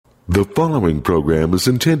The following program is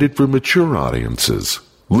intended for mature audiences.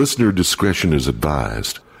 Listener discretion is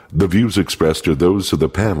advised. The views expressed are those of the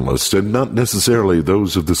panelists and not necessarily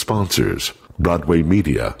those of the sponsors, Broadway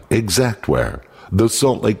Media, Exactware, the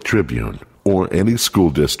Salt Lake Tribune, or any school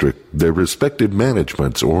district, their respective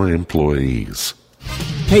managements or employees.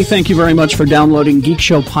 Hey, thank you very much for downloading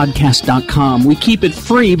GeekShowPodcast.com. We keep it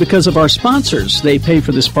free because of our sponsors. They pay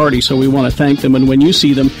for this party, so we want to thank them. And when you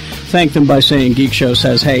see them, thank them by saying Geek Show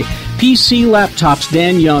says, hey, PC Laptops,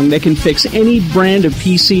 Dan Young, they can fix any brand of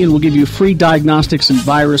PC and will give you free diagnostics and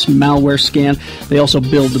virus malware scan. They also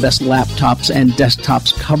build the best laptops and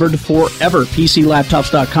desktops covered forever.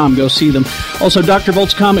 PCLaptops.com. Go see them. Also, Dr.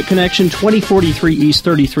 Volt's Comet Connection, 2043 East,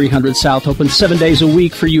 3300 South, open 7 days a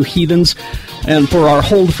week for you heathens. And for our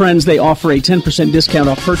hold friends, they offer a 10% discount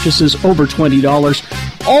off purchases over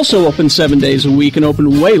 $20. Also open 7 days a week and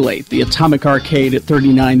open way late. The Atomic Arcade at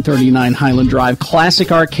 3939 Highland Drive.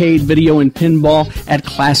 Classic arcade, video, and pinball at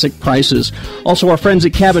classic prices. Also our friends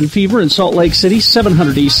at Cabin Fever in Salt Lake City,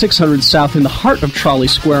 700 East, 600 South in the heart of Trolley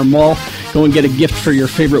Square Mall. Go and get a gift for your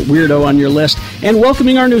favorite weirdo on your list. And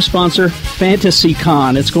welcoming our new sponsor,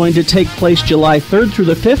 FantasyCon. It's going to take place July 3rd through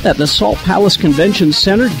the 5th at the Salt Palace Convention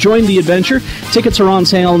Center. Join the adventure. Tickets are on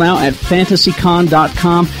sale now at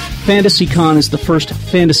FantasyCon.com. FantasyCon is the first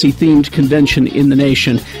fantasy-themed convention in the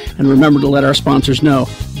nation. And remember to let our sponsors know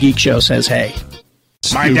Geek Show says hey.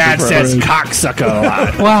 My dad says cocksucker a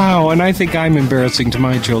lot. Wow, and I think I'm embarrassing to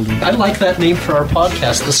my children. I like that name for our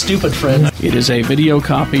podcast, The Stupid Friend. It is a video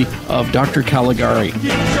copy of Dr. Caligari.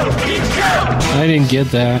 I didn't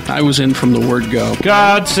get that. I was in from the word go.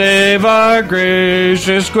 God save our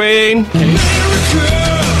gracious queen.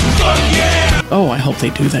 Oh, I hope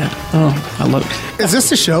they do that. Oh, I love it. Is this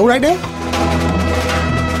the show right now?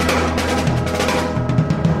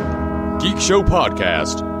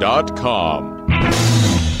 GeekShowPodcast.com.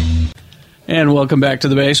 And welcome back to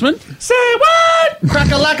the basement. Say what?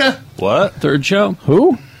 Crack-a-lacka. What? Third show.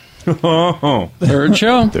 Who? Third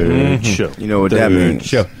show. Third show. You know what that means.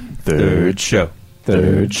 Show. Third show.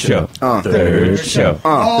 Third show. Third show.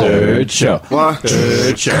 Third show. What?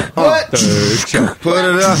 Third show. What? Third show. Put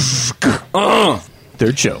it up.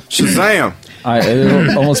 Third show. Shazam.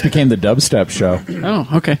 It almost became the dubstep show. Oh,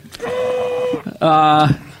 okay.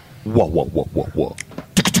 Whoa.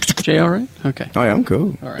 Jay, all right? Okay. Oh, yeah, I'm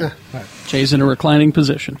cool. All right. Jay's in a reclining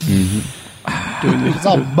position. It's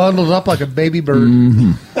all bundled up like a baby bird.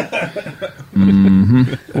 Went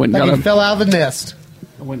and Like got he fell out of the nest.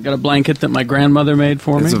 got a blanket that my grandmother made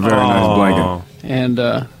for me. It's a very nice blanket.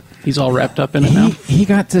 And he's all wrapped up in it now. He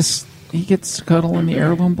got this. He gets to cuddle in the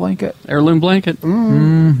heirloom blanket. Heirloom blanket.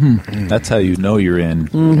 That's how you know you're in.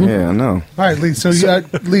 Yeah, I know. All right, Lee. So,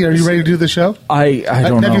 Lee, are you ready to do the show? I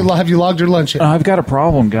don't know. Have you logged your lunch yet? I've got a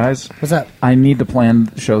problem, guys. What's that? I need to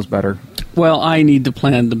plan shows better. Well, I need to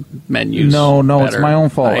plan the menus. No, better. it's my own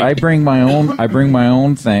fault. I bring my own. I bring my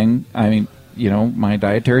own thing. I mean, you know, my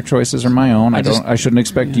dietary choices are my own. I shouldn't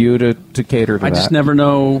expect you to cater to that. I just never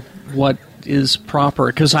know what is proper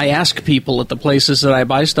because I ask people at the places that I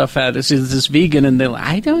buy stuff at, is this vegan? And they're like,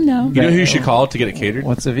 I don't know. You know who you should call to get it catered?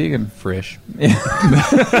 What's a vegan? Frisch. No,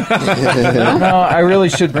 I really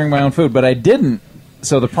should bring my own food, but I didn't.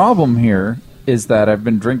 So the problem here is that I've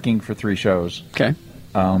been drinking for 3 shows. Okay.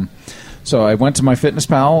 So I went to my Fitness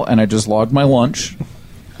Pal and I just logged my lunch,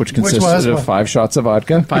 which consisted of 5 shots of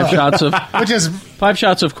vodka. 5 shots of Which is 5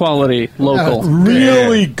 shots of quality local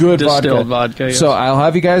really good distilled vodka. Yes. So I'll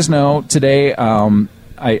have you guys know today.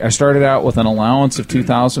 I started out with an allowance of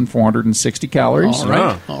 2,460 calories.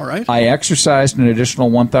 All right. I exercised an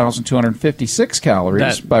additional 1,256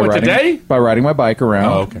 calories by riding my bike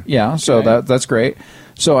around. Oh, okay. Yeah, so that's great.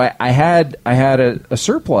 So I had a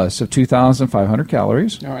surplus of 2,500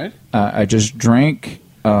 calories. All right. I just drank.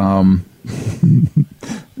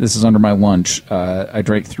 This is under my lunch. I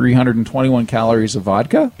drank 321 calories of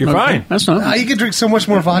vodka. You're fine. That's not. you can drink so much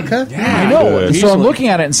more vodka. I know. Good. So I'm looking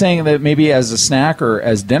at it and saying that maybe as a snack or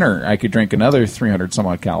as dinner, I could drink another 300 some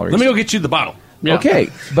odd calories. Let me go get you the bottle. Yeah. Okay,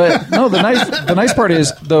 but no. The nice part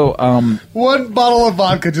is though. One bottle of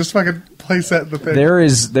vodka, just fucking place that in the thing. There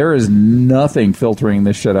is nothing filtering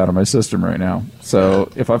this shit out of my system right now.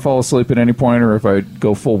 So if I fall asleep at any point or if I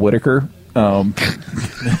go full Whitaker. Hey,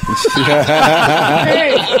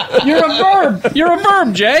 you're a verb. You're a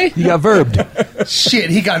verb, Jay. He got verbed. Shit,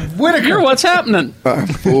 he got Whitaker. You're what's happening.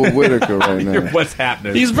 Full Whitaker right now. What's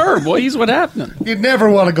happening? He's verb. Well, he's what happening. You never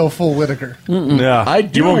want to go full Whitaker. Yeah.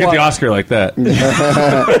 You won't get the Oscar like that.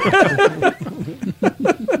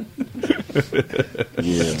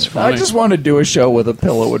 I just want to do a show with a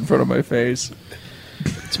pillow in front of my face.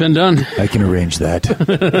 It's been done. I can arrange that.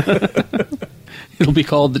 It'll be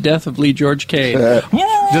called The Death of Lee George Cade.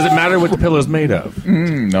 Does it matter what the pillow's made of?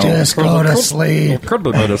 No. Just go to sleep. Could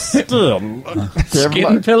be made of skin.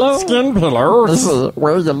 Skin pillow? Skin pillows. This is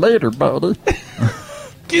where you later, buddy.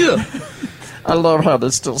 I love how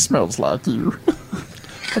this still smells like you.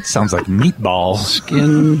 That sounds like meatball.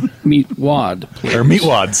 Skin meat wad. Or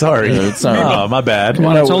meatwad, sorry. Oh, my bad. Come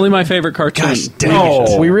on, it's only my favorite cartoon. Gosh dang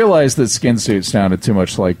it. We realized that Skin Suit sounded too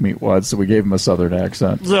much like Meatwad, so we gave him a southern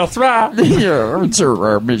accent. That's right. Yeah,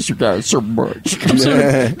 sir, I miss you guys so much.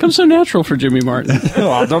 Comes so natural for Jimmy Martin.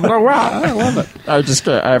 I don't know why. I love it.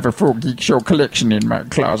 I have a full Geek Show collection in my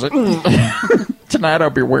closet. Tonight I'll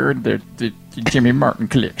be wearing the Jimmy Martin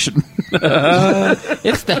collection.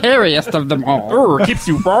 It's the hairiest of them all. Keeps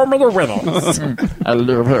you warm in the winter. I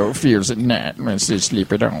love how it feels at night when they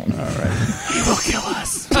sleep it on. All right. He will kill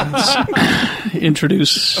us.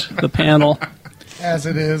 Introduce the panel As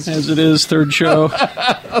it is. as it is, third show.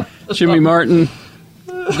 Jimmy Martin.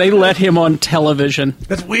 They let him on television.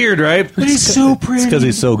 That's weird, right? But he's so pretty. It's because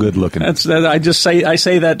he's so good looking. That's that. I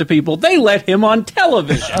say that to people. They let him on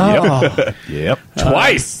television. Yep.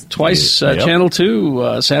 Twice. Twice. Channel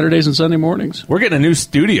 2, Saturdays and Sunday mornings. We're getting a new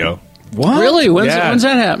studio. What? Really? When's that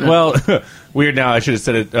happening? Well, weird now. I should have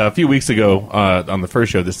said it a few weeks ago on the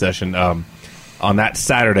first show of this session. On that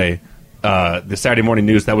Saturday, the Saturday morning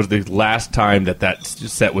news, that was the last time that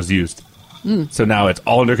set was used. So now it's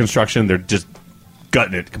all under construction. They're just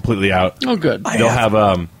gutting it completely out. Oh, good. They'll have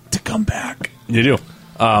to come back. You do.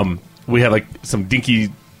 We have like some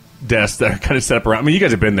dinky desks that are kind of set up around. I mean, you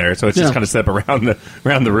guys have been there, so it's just kind of set up around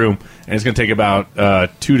the room, and it's going to take about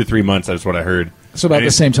 2 to 3 months. That's what I heard. So about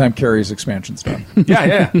the same time Carrie's expansion's done.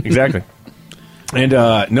 Yeah, exactly. And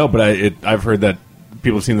no, but I've heard that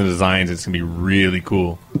people have seen the designs. It's going to be really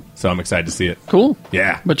cool. So I'm excited to see it. Cool.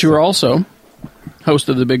 Yeah. But you were also host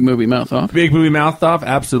of the Big Movie Mouth Off. Big Movie Mouth Off,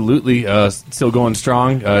 absolutely. Still going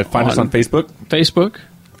strong. Find us on Facebook. Facebook.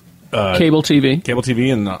 Cable TV. Cable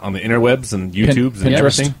TV and on the interwebs and YouTubes and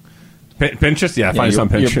everything. Pinterest? Yeah, find us on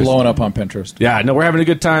Pinterest. You're blowing up on Pinterest. Yeah, no, we're having a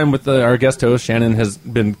good time with our guest host. Shannon has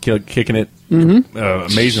been kicking it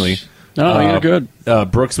amazingly. Oh, you're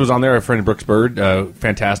good. Brooks was on there, our friend Brooks Bird.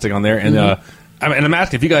 Fantastic on there. And I'm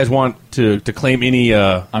asking if you guys want to claim any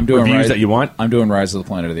reviews that you want. I'm doing Rise of the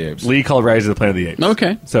Planet of the Apes. Lee called Rise of the Planet of the Apes.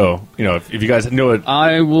 Okay. So, if you guys know it.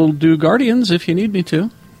 I will do Guardians if you need me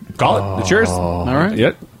to. Call it. It's yours. All right.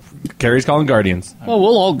 Yep. Carrie's calling Guardians. Well,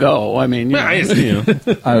 we'll all go. I mean, you know.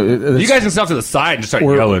 You guys can stop to the side and just start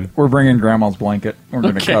yelling. We're bringing Grandma's blanket. We're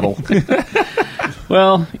going to cuddle.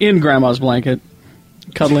 Well, in Grandma's blanket,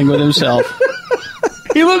 cuddling with himself.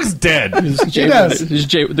 He looks dead. He does.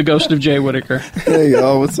 The ghost of Jay Whittaker. Hey,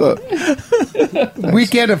 y'all, what's up?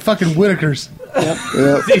 Weekend of fucking Whittakers. Yep.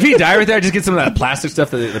 If he died right there, just get some of that plastic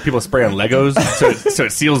stuff that people spray on Legos so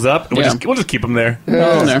it seals up. And we'll just keep him there.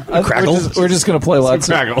 Crackles. We're just going to play lots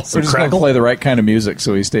of crackles. We're just going to play the right kind of music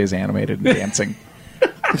so he stays animated and dancing.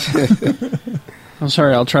 I'm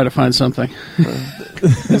sorry. I'll try to find something.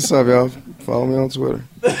 What's up, y'all? Follow me on Twitter.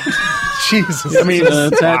 Jesus. I mean,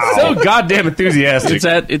 so goddamn enthusiastic.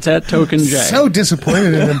 It's at Token J. So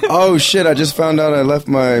disappointed in him. Oh, shit, I just found out I left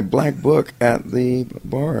my black book at the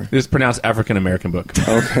bar. It's pronounced African American book.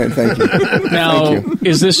 Okay, thank you. Now, Thank you.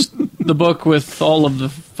 is this the book with all of the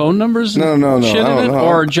phone numbers? No. Shit I in don't it, know.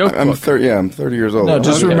 or a joke I'm book? 30 years old. No,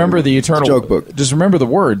 just remember the eternal joke book. Just remember the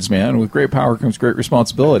words, man. With great power comes great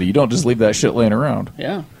responsibility. You don't just leave that shit laying around.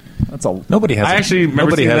 Yeah. That's all. Nobody has. I actually remember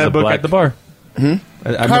nobody seeing has that a book black at the bar.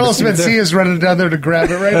 Carlos Mencia is running down there to grab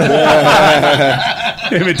it right now.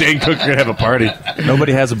 Him and Dane Cook are going to have a party.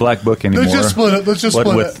 Nobody has a black book anymore. Let's just split it. Let's just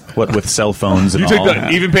split it. What with cell phones and You take all. the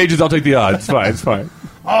even pages, I'll take the odds. It's fine.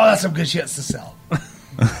 Oh, that's some good shits to sell.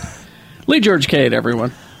 Lee George Cade,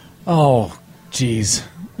 everyone. Oh, jeez.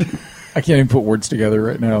 I can't even put words together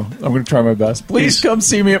right now. I'm going to try my best. Please come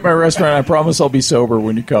see me at my restaurant. I promise I'll be sober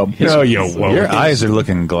when you come. No, you won't. Your eyes are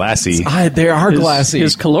looking glassy. They are glassy.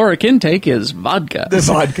 His caloric intake is vodka. The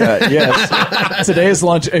vodka, yes. Today's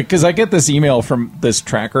lunch, because I get this email from this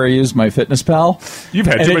tracker I use, MyFitnessPal. You've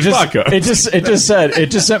had too much vodka. It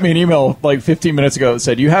just sent me an email like 15 minutes ago that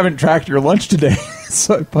said, you haven't tracked your lunch today.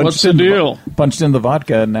 So I What's the deal? Punched in the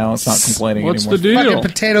vodka, and now it's not complaining What's anymore. the deal? Fucking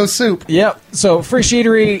potato soup. Yep. So Fresh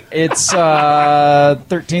Eatery, it's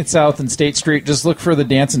 13th South and State Street. Just look for the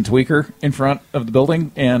Dancing Tweaker in front of the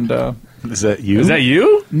building. And Is that you? Is that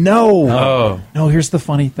you? no, Oh. no. Here's the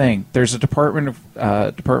funny thing: there's a Department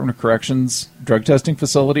of Corrections drug testing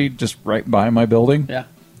facility just right by my building. Yeah.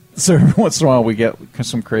 So every once in a while we get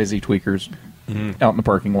some crazy tweakers out in the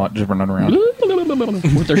parking lot just running around.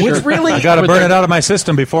 with their Which shirt. really- I got to with burn their- it out of my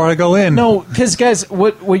system before I go in. No, because guys,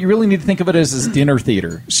 what you really need to think of it as is dinner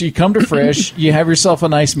theater. So you come to Frisch, you have yourself a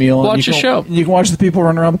nice meal, and Watch you a can, show. You can watch the people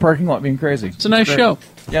running around the parking lot being crazy. It's a nice great. show.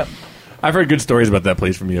 Yep. I've heard good stories about that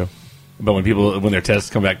place from you. But when their tests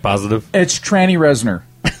come back positive. It's Tranny Reznor.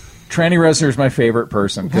 Tranny Reznor is my favorite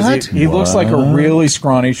person What? because he looks like a really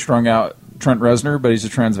scrawny, strung out Trent Reznor, but he's a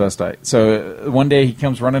transvestite. So one day he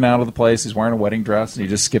comes running out of the place. He's wearing a wedding dress and he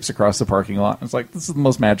just skips across the parking lot. It's like, this is the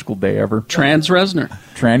most magical day ever. Trans Reznor.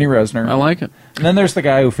 Tranny Reznor. I like it. And then there's the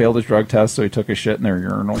guy who failed his drug test, so he took a shit in their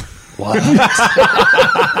urinal.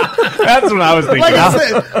 That's what I was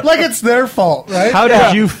thinking. Like it's their fault, right? How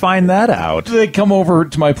did you find that out? They come over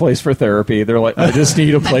to my place for therapy. They're like, I just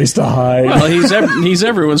need a place to hide. Well, he's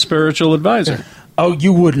everyone's spiritual advisor. Oh,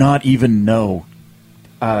 you would not even know.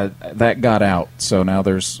 That got out, so now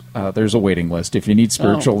there's a waiting list. If you need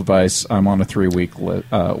spiritual advice, I'm on a 3-week wait.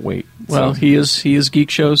 Well, So- he is Geek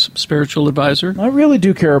Show's spiritual advisor. I really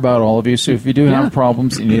do care about all of you. So if you do have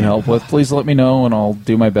problems you need help with, please let me know, and I'll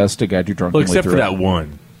do my best to guide you drunkenly Well, except through for it. that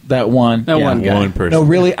one. That one guy. One person. No,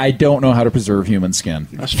 really, I don't know how to preserve human skin.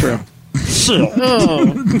 That's true.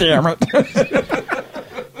 Oh, damn it!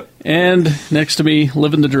 And next to me,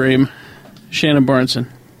 living the dream, Shannon Barneson.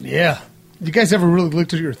 Yeah. You guys ever really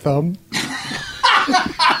looked at your thumb?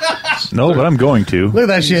 No, but I'm going to. Look at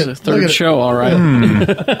that shit. It's the Look third at it. show, all right. Look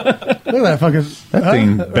at that fucking. That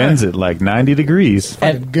thing bends it like 90 degrees.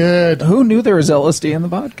 Fucking good. Who knew there was LSD in the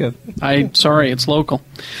vodka? Sorry, it's local.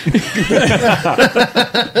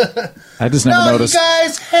 I just never No, noticed. you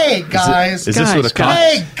guys. Hey, guys. Is this what a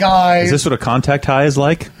Hey, guys. is this what a contact high is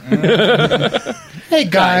like? Hey,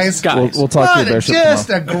 guys. We'll talk to you, What Bishop. just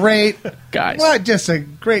tomorrow. a great Guys. What just a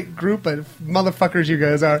great group of motherfuckers you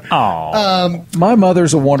guys are. My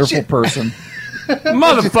mother's a wonderful person.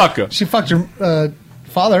 Motherfucker. She fucked your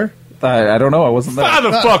father. I don't know. I wasn't there.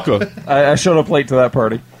 Motherfucker. I showed up late to that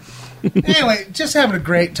party. Anyway, just having a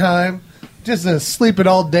great time. Just sleeping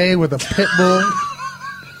all day with a pit bull.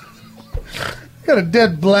 Got a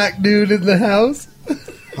dead black dude in the house.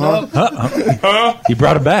 He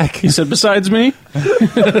brought it back. He said, besides me?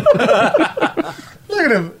 Look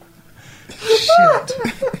at him. Shit.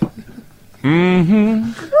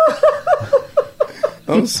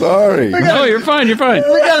 I'm sorry. No, you're fine. You're fine.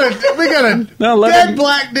 We got a No, let dead him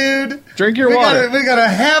black dude. drink your We water. got a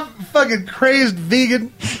half fucking crazed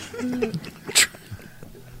vegan.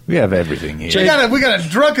 We have everything here. We got a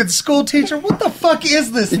drunken school teacher. What the fuck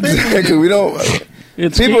is this thing? Exactly. We don't.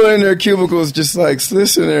 It's People in their cubicles just like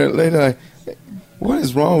listen there later. Like, what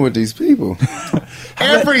is wrong with these people?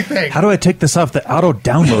 Everything. How do I take this off the auto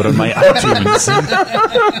download on my iTunes?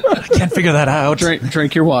 I can't figure that out.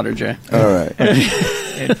 Drink your water, Jay. All right.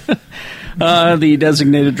 The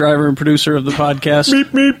designated driver and producer of the podcast.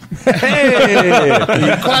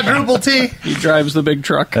 Quadruple T. He drives the big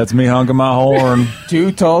truck. That's me honking my horn.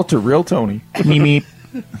 Too tall to real Tony. Meep.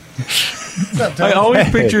 I always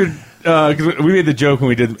pictured because we made the joke when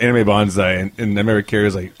we did Anime Bonsai, and I remember Carrie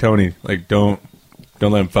was like, "Tony, like don't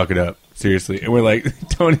let him fuck it up." Seriously, and we're like,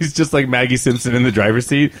 Tony's just like Maggie Simpson in the driver's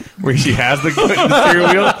seat, where she has the steering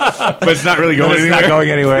wheel, but it's not really going anywhere. Not going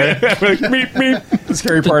anywhere. We're like, meep, meep. The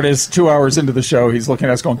scary part is 2 hours into the show, he's looking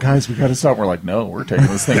at us going, guys, we got to stop. We're like, no, we're taking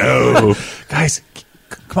this thing. No, guys,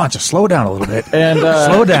 come on, just slow down a little bit. And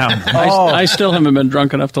Slow down. I still haven't been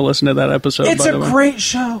drunk enough to listen to that episode. It's by a the way. great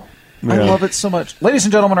show. I love it so much. Ladies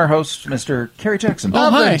and gentlemen, our host, Mr. Kerry Jackson. Oh,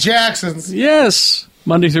 Of hi. the Jacksons. Yes.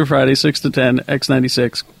 Monday through Friday, 6 to 10,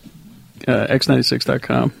 X96,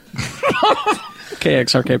 X96.com.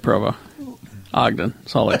 KXRK Provo. Ogden,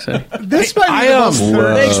 Salt Lake City. This might be the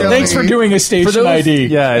most Thanks for doing a station ID.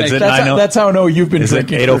 Yeah, is it That's how I know you've been Is it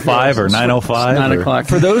drinking. 8:05 or 9:05? 9 o'clock.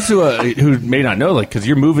 For those who may not know, like, because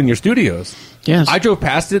you're moving your studios. Yes. I drove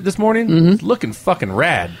past it this morning. It's looking fucking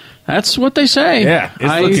rad. That's what they say. Yeah,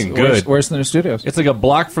 it's looking good. Where's the new studios? It's like a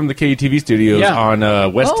block from the KUTV studios Yeah.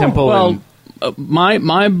 on West Temple. Well, and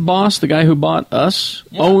my boss, the guy who bought us,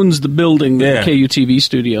 owns the building that KUTV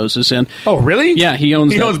Studios is in. oh, really? Yeah, he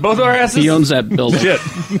owns. He owns both our asses. He owns that building. Shit.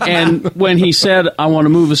 And when he said, "I want to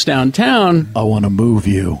move us downtown," I want to move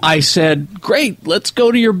you. I said, "Great, let's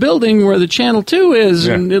go to your building where the Channel 2 is,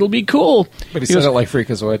 Yeah. and it'll be cool." But he goes, said it like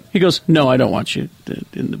Freakazoid. He goes, "No, I don't want you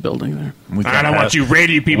in the building there. I don't want you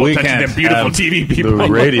radio people touching them beautiful TV people. The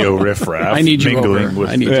radio riffraff I need you mingling over. with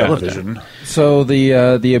I need the you over television. So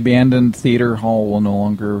the abandoned theater hall will no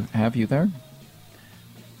longer have you there?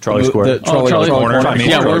 Trolley Square. The Trolley Corner. Corner.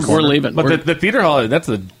 Yeah, Trolley we're Corner. leaving. But We're- the theater hall, that's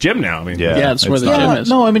a gym now. I mean, Yeah, Yeah, it's where the not- gym Yeah, is.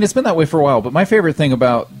 no, I mean it's been that way for a while. But my favorite thing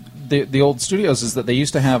about the old studios is that they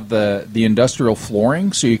used to have the industrial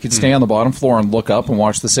flooring, so you could stay on the bottom floor and look up and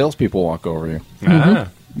watch the salespeople walk over you. Ah.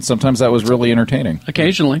 And sometimes that was really entertaining.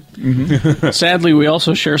 Occasionally. Sadly, we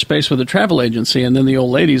also share space with a travel agency, and then the old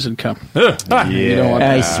ladies would come. You don't want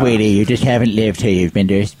that. sweetie, you just haven't lived till you've been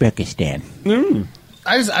to Uzbekistan.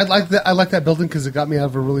 I like that building because it got me out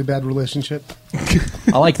of a really bad relationship.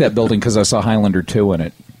 I like that building because I saw Highlander 2 in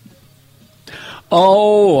it.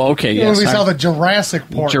 Oh, okay, yes. When we saw the Jurassic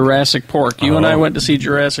Park. Jurassic Pork. You and I went to see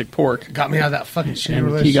Jurassic Pork. Got me out of that fucking shitty And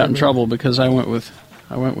relationship. he got in trouble because I went with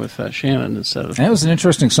Shannon instead of... That was an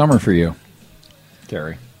interesting summer for you,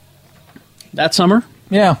 Terry. That summer?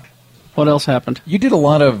 Yeah. What else happened? You did a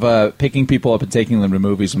lot of picking people up and taking them to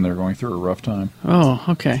movies when they were going through a rough time. Oh,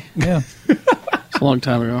 okay. Yeah. It's a long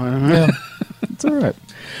time ago. Yeah. It's all right.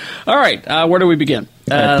 All right, where do we begin?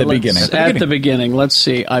 At the beginning. At the beginning. Let's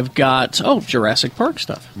see. I've got, Jurassic Park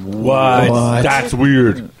stuff. What? That's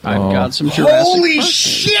weird. I've got some Jurassic Holy Park.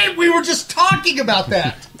 shit! We were just talking about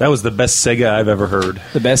that. That was the best Sega I've ever heard.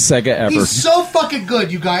 The best Sega ever. He's so fucking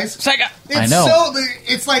good, you guys. Sega. I know.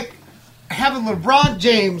 It's like having LeBron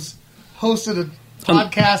James hosted a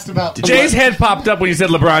podcast about... Jay's head popped up when you said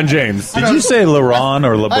LeBron James. Did you say LeBron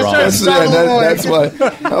or LeBron? That's why.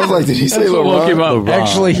 I was like, did he say LeBron?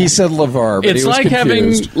 Actually, he said LeVar, but It's he was like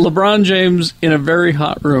confused. having LeBron James in a very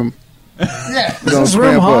hot room. Yeah. Is this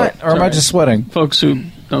room hot, or am I just sweating? Folks who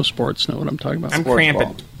know sports know what I'm talking about. I'm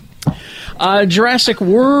cramping. Jurassic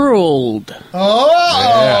World.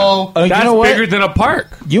 Oh! You That's know what? bigger than a park.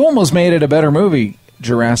 You almost made it a better movie,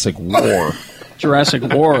 Jurassic War. Jurassic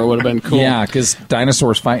War would have been cool. Yeah, because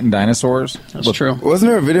dinosaurs fighting dinosaurs. That's true. Wasn't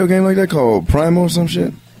there a video game like that called Primal or some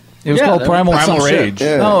shit? It was called Primal some Rage.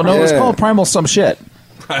 shit. No, it was called Primal some shit.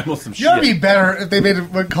 Primal some You know it'd shit. be better if they made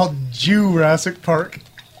one called Jurassic Park.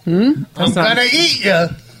 I'm gonna eat you.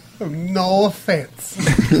 No offense.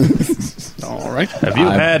 All right. Have you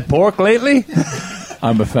had pork lately?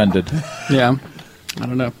 I'm offended Yeah. I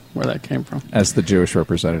don't know where that came from. as the Jewish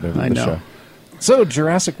representative of I the know. show. So,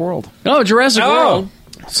 Jurassic World. Oh, Jurassic World.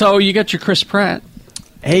 So you got your Chris Pratt.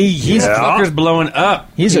 Hey, he's Fucker's blowing up.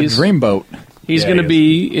 he's a He's- dreamboat. He's Yeah, going to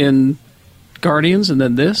he be in Guardians and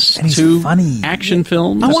then this. And he's two funny. action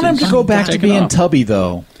films. I want him to go back to Taking being off. Tubby,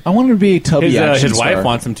 though. I want him to be a Tubby action His wife star.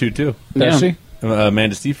 wants him to, too. Does Yeah. she?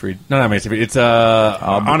 Amanda Seyfried. No, not Amanda Seyfried. It's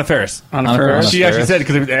Anna Faris. Anna Faris. She actually said,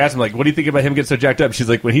 because I asked him, like, what do you think about him getting so jacked up? She's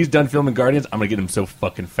like, when he's done filming Guardians, I'm going to get him so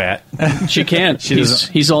fucking fat. She can't.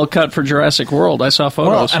 He's all cut for Jurassic World. I saw Well,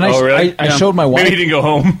 photos. and Oh, really? I showed my wife. Maybe he didn't go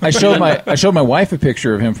home. I showed my wife a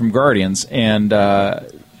picture of him from Guardians, and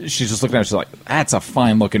she's just looking at it. She's like, "That's a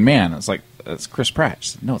fine looking man." It's like, "That's Chris Pratt." She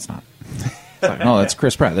said, "No, it's not." It's like, "No, that's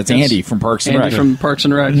Chris Pratt. That's Andy from Parks and Andy Rec." from Parks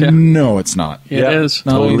and Rec. Yeah. No, it's not. It is.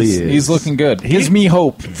 No, Totally he's, is. he's looking good. Gives me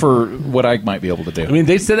hope for what I might be able to do. I mean,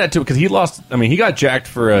 they said that too because he lost. I mean, he got jacked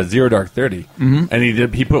for Zero Dark 30, and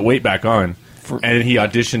he put weight back on, and he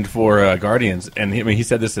auditioned for Guardians. And he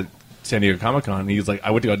said this at San Diego Comic Con. He was like, "I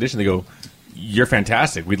went to audition. They go, you're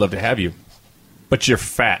fantastic. We'd love to have you, but you're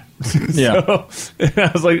fat." Yeah. So,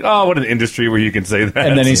 I was like, "Oh, what an industry where you can say that."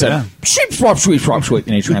 And then he said, "Sheep swap, sweet swap, sweet,"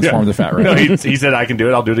 and he transformed the fat right. No, he said, "I can do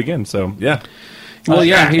it. I'll do it again." So yeah. Well,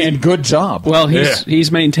 yeah. He's, and good job. well,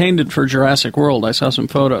 he's maintained it for Jurassic World. I saw some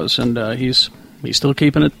photos, and he's still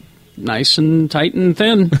keeping it nice and tight and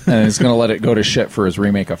thin. And he's going to let it go to shit for his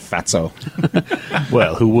remake of Fatso.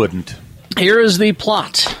 Well, who wouldn't? Here is the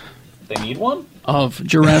plot They need one? of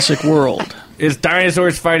Jurassic World. It's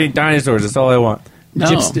dinosaurs fighting dinosaurs. That's all I want. No,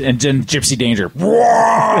 Gypsy Danger.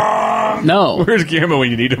 no, Where's Guillermo when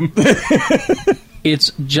you need him?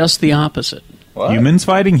 it's just the opposite. Humans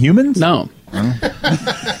fighting humans? No,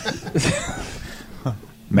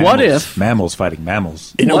 Mammals. What if- mammals fighting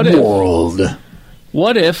mammals?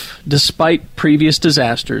 What if, despite previous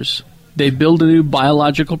disasters, they build a new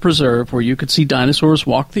biological preserve where you could see dinosaurs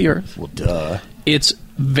walk the earth? Well, duh. It's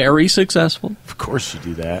very successful. Of course you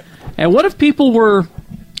do that. And what if people were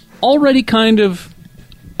already kind of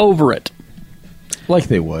over it? Like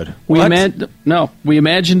they would. We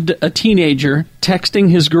imagined a teenager texting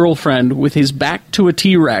his girlfriend with his back to a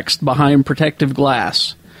T-Rex behind protective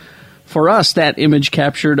glass. For us, that image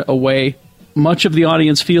captured a way much of the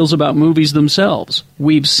audience feels about movies themselves.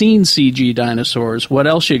 We've seen CG dinosaurs. What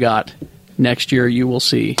else you got? Next year you will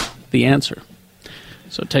see the answer.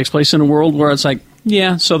 So it takes place in a world where it's like,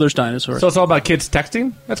 yeah, so there's dinosaurs. So it's all about kids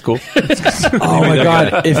texting? That's cool. Oh my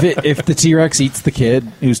god! If the T-Rex eats the kid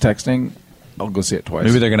who's texting, I'll go see it twice.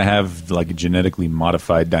 Maybe they're going to have like genetically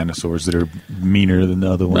modified dinosaurs that are meaner than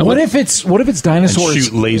the other ones. What if it's dinosaurs? And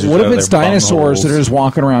shoot lasers What out if of it's their bum dinosaurs that are holes. just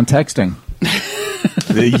walking around texting?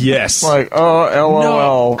 Yes. Like, oh,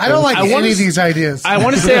 LOL. I don't like any of these ideas. I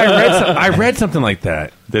want to say I read something like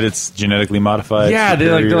that. That it's genetically modified. Yeah,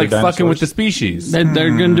 they're like dinosaurs. fucking with the species. They're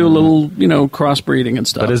going to do a little, crossbreeding and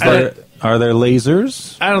stuff. But are there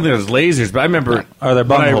lasers? I don't think there's lasers, but I remember Are there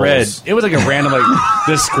when I bungholes? read it was like a random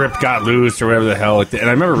this script got loose or whatever the hell, and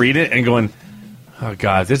I remember reading it and going, "Oh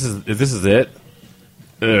God, this is it."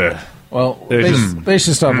 Ugh. Well, There's they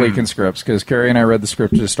should stop leaking scripts, because Carrie and I read the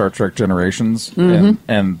script to Star Trek Generations,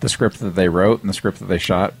 and the script that they wrote and the script that they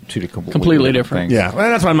shot, two completely different. things. Yeah, well,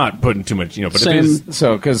 that's why I'm not putting too much, but Same. it is.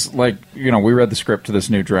 So, because, we read the script to this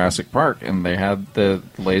new Jurassic Park, and they had the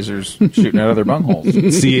lasers shooting out of their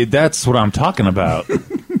bungholes. See, that's what I'm talking about.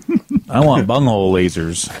 I want bunghole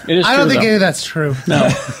lasers. It is I don't true, think though. any of that's true. No,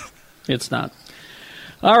 it's not.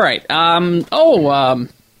 All right.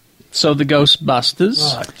 So the Ghostbusters.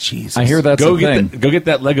 Oh, Jesus. I hear that's Go a thing. get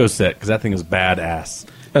that Lego set because that thing is badass.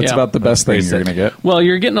 That's Yeah. about the best thing Great you're set. going to get. Well,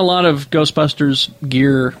 you're getting a lot of Ghostbusters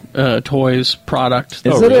gear, toys, product.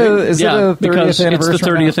 Is it a 30th because anniversary? it's the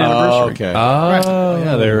 30th now? anniversary. Oh, okay. Oh,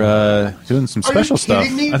 yeah, they're doing some special stuff.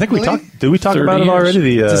 kidding me? I think we Really? talked. Did we talk 30 about it already?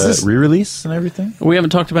 The Does this- re-release and everything. We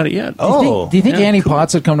haven't talked about it yet. Oh, Do you think Yeah, Annie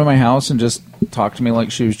Potts would come to my house and just talk to me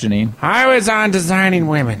like she was Janine? I was on Designing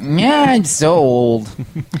Women. Yeah, I'm so old.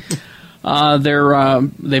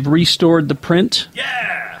 They've restored the print.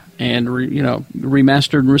 Yeah. And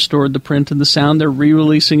remastered and restored the print and the sound. They're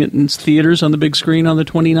re-releasing it in theaters on the big screen on the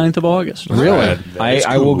 29th of August. Really? That is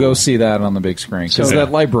I will cool. go see that on the big screen. Because So-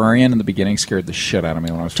 that librarian in the beginning scared the shit out of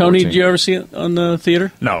me when I was Tony, 14. did you ever see it on the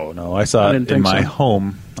theater? no, I saw I it didn't in think my so.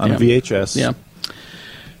 home on Yeah. a VHS. Yeah.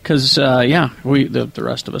 Because, the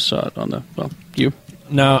rest of us saw it on you.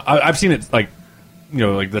 No, I've seen it like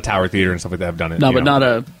the Tower Theater and stuff like that. I've done it. No, you but know. not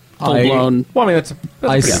a full-blown... Well, I mean that's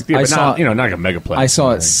I pretty good, I but saw- not not like a megaplex. I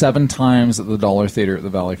saw it 7 times at the Dollar Theater at the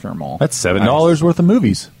Valley Fair Mall. That's $7 worth of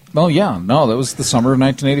movies. Oh, yeah. No, that was the summer of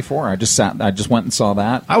 1984. I just went and saw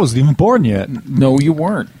that. I wasn't even born yet. No, you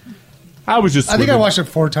weren't. I was just. I think I swimming. watched it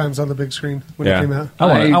 4 times on the big screen when it came out.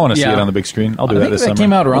 I want to see yeah. it on the big screen. I'll do I that think this that summer.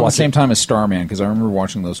 came out around I'll the watch same it. time as Starman, because I remember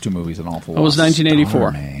watching those two movies an awful lot. It was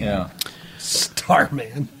 1984. Yeah.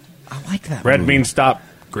 Starman. I like that Red movie. means stop.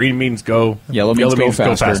 Green means go. Yellow means go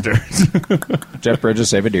faster. Jeff Bridges,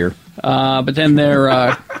 save a deer. But then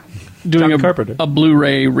they're doing John Carpenter. a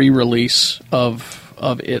Blu-ray re-release of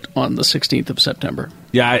it on the 16th of September.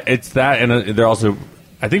 Yeah, it's that, and they're also.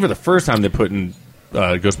 I think for the first time they're putting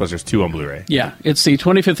Ghostbusters 2 on Blu-ray. Yeah, it's the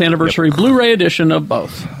 25th anniversary Blu-ray edition of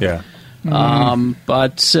both. Yeah,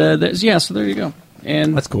 So there you go.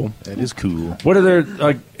 And that's cool. That is cool. What are there?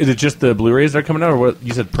 Like, is it just the Blu-rays that are coming out, or what?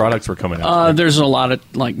 You said products were coming out. there's a lot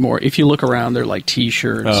of more. If you look around, they're like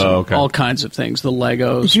T-shirts, Oh, okay. all kinds of things. The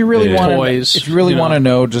Legos, If you really want toys. to, if you really want to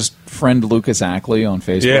know, just friend Lucas Ackley on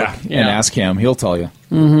Facebook Yeah. and Yeah. ask him. He'll tell you.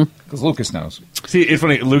 Because Lucas knows. See, it's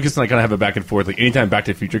funny. Lucas and I kind of have a back and forth. Like anytime Back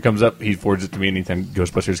to the Future comes up, he forwards it to me. Anytime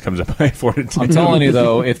Ghostbusters comes up, I forward it to him. I'm telling you,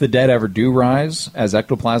 though, if the dead ever do rise as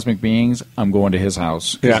ectoplasmic beings, I'm going to his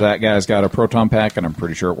house. Because Yeah. that guy's got a proton pack, and I'm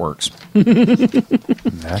pretty sure it works.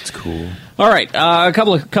 That's cool. All right, a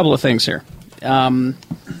couple of things here.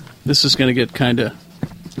 This is going to get kind of.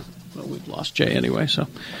 Well, we've lost Jay anyway, so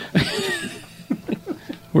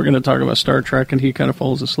we're going to talk about Star Trek, and he kind of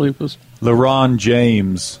falls asleep. LeBron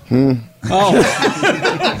James. Oh,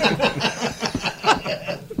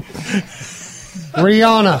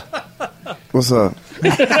 Rihanna. What's up?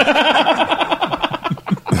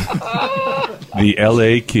 The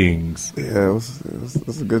L.A. Kings. Yeah,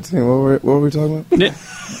 that's a good team. What were we talking about? We're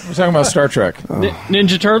talking about Star Trek.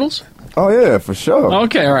 Ninja Turtles. Oh yeah, for sure.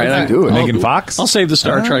 Okay, all right. Let's do it. Megan Fox. I'll save the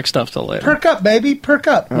Star Trek stuff till later. Perk up, baby. Perk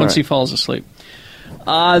up. Once he falls asleep.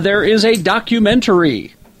 There is a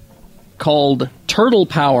documentary called Turtle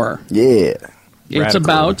Power. Yeah. It's Radical.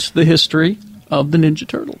 about the history of the Ninja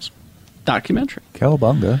Turtles. Documentary.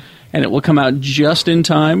 Cowabunga. And it will come out just in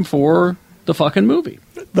time for the fucking movie.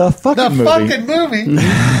 The fucking The movie. fucking movie.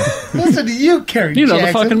 Listen to you, Kerry You know, the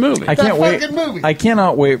Jackson. fucking movie. I can't The wait. fucking movie. I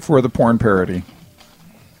cannot wait for the porn parody.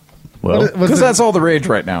 Well, Was Because it- that's all the rage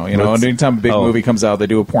right now. You know, and anytime a big Oh. movie comes out, they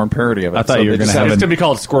do a porn parody of it. I thought you were they gonna just have It's an- going to be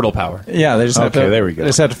called Squirtle Power. Yeah, they just have Okay, to. there we go. They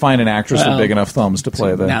just have to find an actress Well, with big enough thumbs to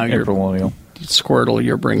play the now you're- April O'Neil. Squirtle,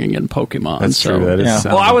 you're bringing in Pokemon. That's so. true. That is. Yeah.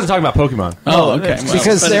 sound- Well, I wasn't talking about Pokemon. Oh, okay. Well,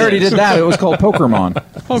 Because but they it already is. did that. It was called Pokemon.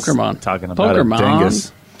 Pokemon. talking about a Pokemon.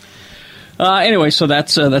 dingus. Anyway, so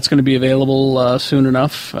that's going to be available soon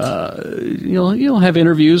enough. You'll have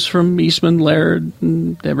interviews from Eastman, Laird,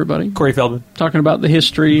 and everybody Corey Feldman. talking about the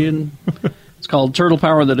history, and it's called Turtle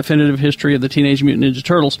Power: The Definitive History of the Teenage Mutant Ninja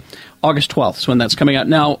Turtles. August 12th is when that's coming out.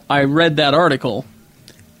 Now, I read that article,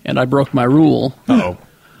 and I broke my rule. Oh,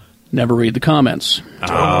 never read the comments.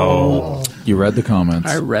 Oh. You read the comments.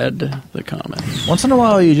 I read the comments. Once in a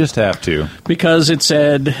while, you just have to. Because it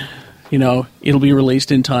said, it'll be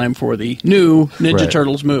released in time for the new Ninja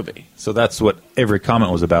Turtles movie. So that's what every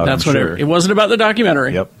comment was about, That's I'm what sure. it wasn't about the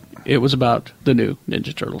documentary. Yep. It was about the new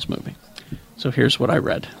Ninja Turtles movie. So here's what I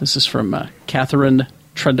read. This is from Catherine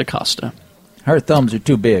Trendacosta. Her thumbs are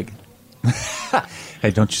too big.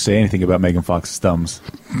 Hey, don't you say anything about Megan Fox's thumbs.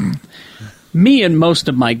 Me and most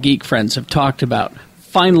of my geek friends have talked about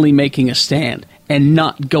finally making a stand and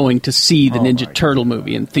not going to see the Ninja Turtle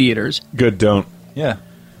movie in theaters. Good, don't. Yeah.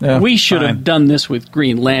 We should have done this with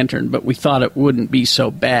Green Lantern, but we thought it wouldn't be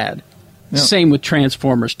so bad. Yep. Same with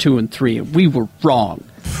Transformers 2 and 3, and we were wrong.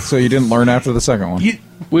 So you didn't learn after the second one?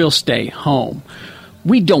 We'll stay home.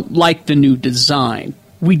 We don't like the new design.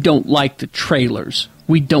 We don't like the trailers.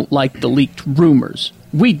 We don't like the leaked rumors.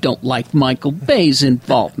 We don't like Michael Bay's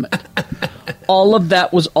involvement. All of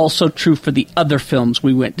that was also true for the other films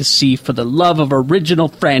we went to see for the love of original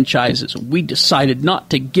franchises. We decided not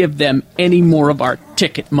to give them any more of our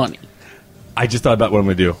ticket money. I just thought about what I'm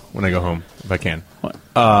going to do when I go home, if I can. What?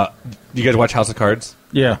 Do you guys watch House of Cards?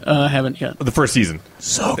 Yeah. I haven't yet. The first season.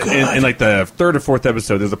 So good. In like the third or fourth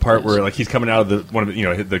episode, there's a part where like he's coming out of one of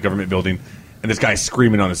the government building, and this guy's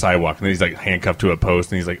screaming on the sidewalk, and then he's like handcuffed to a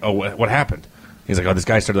post, and he's like, "Oh, what happened?" He's like, "Oh, this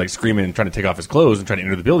guy started like screaming and trying to take off his clothes and trying to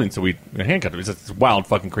enter the building, so we handcuffed him." It's this wild,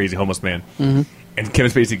 fucking crazy homeless man. Mm-hmm. And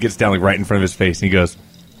Kevin Spacey gets down like right in front of his face, and he goes,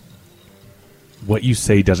 "What you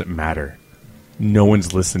say doesn't matter. No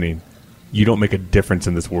one's listening. You don't make a difference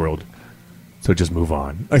in this world. So just move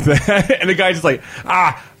on." Like that. And the guy's just like,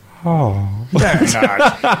 oh. So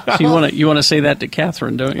you want to say that to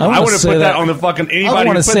Catherine, don't you? I want to put that on the fucking anybody. I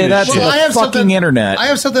want to say that to I the have fucking internet. I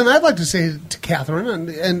have something I'd like to say to Catherine,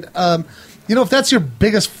 and if that's your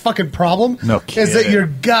biggest fucking problem, is that your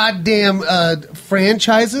goddamn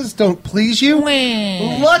franchises don't please you.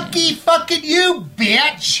 Lucky fucking you,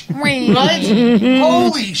 bitch! Right?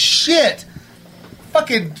 Holy shit!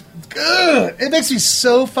 Fucking, it makes me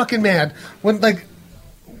so fucking mad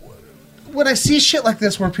when I see shit like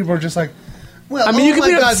this where people are just like, well, I mean, you can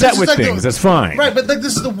be upset with things. That's fine. Right, but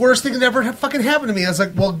this is the worst thing that ever fucking happened to me. I was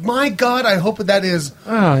like, well, my God, I hope that is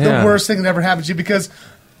the worst thing that ever happened to you, because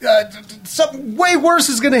something way worse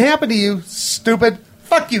is going to happen to you, stupid.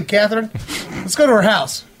 Fuck you, Catherine. Let's go to her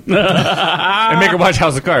house. And make her watch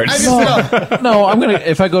House of Cards. No, I'm gonna.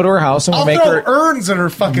 If I go to her house, I'm gonna I'll make throw her urns at her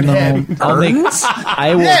fucking head.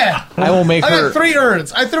 I will. Yeah. I will make I her. got 3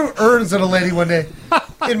 urns. I threw urns at a lady one day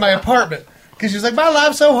in my apartment because she was like, "My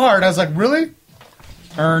life's so hard." I was like, "Really?"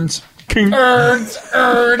 Urns. Urns.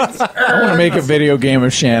 I want to make a video game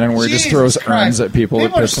of Shannon where he just throws urns at people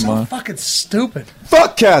that piss them off. Fucking stupid.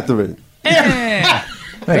 Fuck Catherine.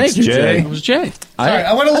 Thank you, Jay. It was Jay. Sorry,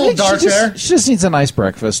 I went a little think dark there. She just needs a nice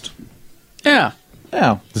breakfast. Yeah.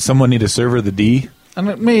 Yeah. Does someone need to serve her the D?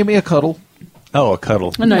 And maybe a cuddle. Oh, a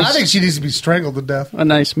cuddle. I think she needs to be strangled to death. A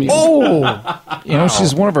nice meal. Oh!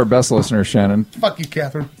 She's one of our best listeners, Shannon. Fuck you,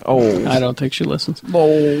 Catherine. Oh. I don't think she listens.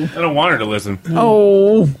 Oh. I don't want her to listen.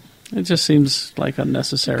 Oh. It just seems like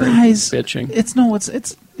unnecessary bitching. It's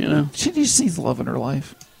she just needs love in her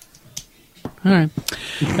life. All right.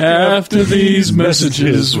 After these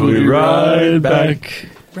messages, we ride back.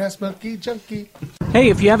 Brass monkey junkie. Hey,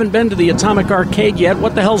 if you haven't been to the Atomic Arcade yet,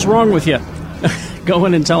 what the hell's wrong with you? Go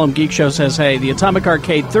in and tell them Geek Show says, hey, the Atomic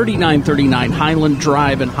Arcade, 3939 Highland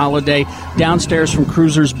Drive in Holiday, downstairs from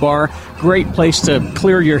Cruiser's Bar. Great place to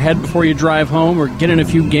clear your head before you drive home or get in a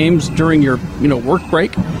few games during your work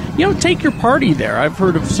break. Take your party there. I've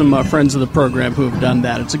heard of some friends of the program who have done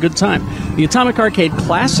that. It's a good time. The Atomic Arcade,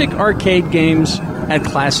 classic arcade games at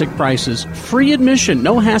classic prices. Free admission,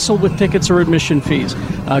 no hassle with tickets or admission fees.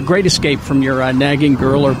 Great escape from your nagging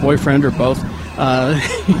girl or boyfriend or both.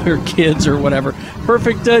 Your kids or whatever.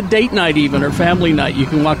 Perfect date night even, or family night. You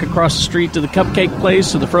can walk across the street to the cupcake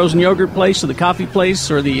place, or the frozen yogurt place, or the coffee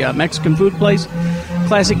place, or the Mexican food place.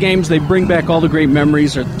 Classic games, they bring back all the great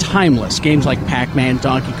memories, are timeless. Games like Pac-Man,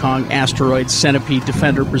 Donkey Kong, Asteroids, Centipede,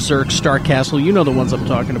 Defender, Berserk, Star Castle, you know the ones I'm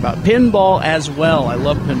talking about. Pinball as well. I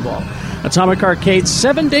love pinball. Atomic Arcade,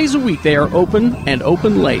 7 days a week. They are open and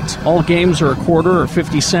open late. All games are a quarter or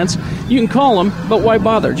 50 cents. You can call them, but why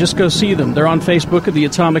bother? Just go see them. They're on Facebook at the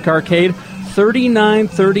Atomic Arcade,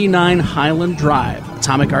 3939 Highland Drive.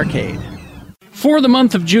 Atomic Arcade. For the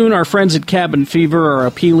month of June, our friends at Cabin Fever are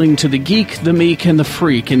appealing to the geek, the meek, and the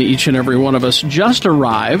freak in each and every one of us. Just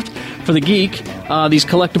arrived for the geek, these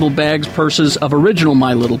collectible bags, purses of original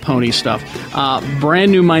My Little Pony stuff.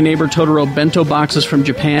 Brand new My Neighbor Totoro bento boxes from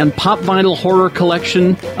Japan. Pop vinyl horror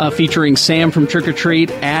collection featuring Sam from Trick or Treat,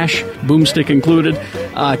 Ash, Boomstick included.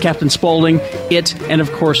 Captain Spaulding, It, and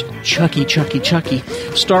of course, Chucky.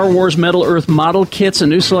 Star Wars Metal Earth model kits, a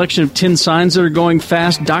new selection of tin signs that are going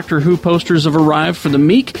fast. Doctor Who posters have arrived for the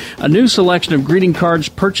meek. A new selection of greeting cards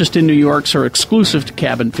purchased in New York are exclusive to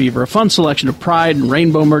Cabin Fever. A fun selection of Pride and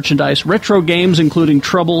Rainbow merchandise. Retro games, including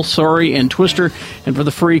Trouble, Sorry, and Twister. And for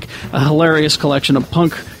the freak, a hilarious collection of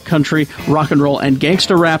punk, country, rock and roll, and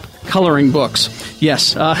gangsta rap coloring books.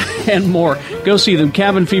 Yes, and more. Go see them.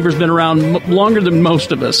 Cabin Fever's been around longer than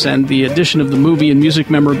most of us, and the addition of the movie and music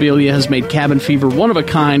memorabilia has made Cabin Fever one of a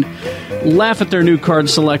kind. Laugh at their new card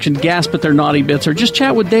selection, gasp at their naughty bits, or just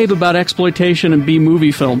chat with Dave about exploitation and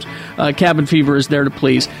B-movie films. Cabin Fever is there to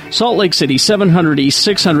please. Salt Lake City, 700 East,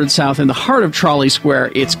 600 South, in the heart of Trolley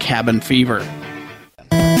Square, it's Cabin Fever.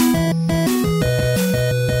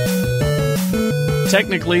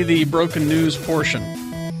 Technically the broken news portion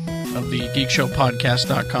of the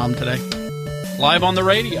GeekShowPodcast.com today. Live on the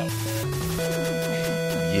radio.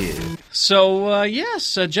 Yeah. So,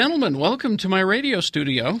 yes, gentlemen, welcome to my radio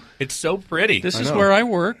studio. It's so pretty. This is where I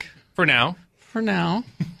work. For now.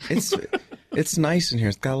 It's nice in here.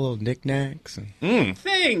 It's got little knickknacks. And...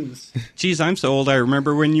 Things. Geez, I'm so old I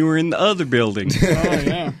remember when you were in the other building.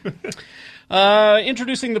 Oh, yeah.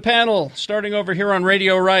 Introducing the panel, starting over here on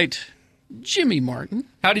Radio Right, Jimmy Martin.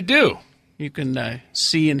 Howdy do. You can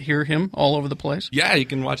see and hear him all over the place. Yeah, you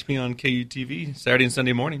can watch me on KUTV Saturday and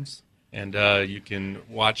Sunday mornings. And you can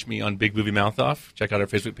watch me on Big Movie Mouth Off. Check out our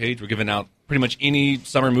Facebook page. We're giving out pretty much any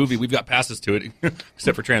summer movie. We've got passes to it,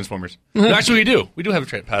 except for Transformers. No, actually, we do. We do have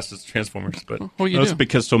passes to Transformers. But that's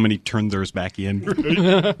because so many turned theirs back in.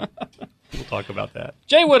 We'll talk about that.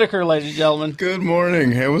 Jay Whitaker, ladies and gentlemen. Good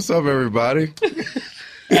morning. Hey, what's up, everybody?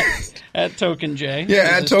 At Token J.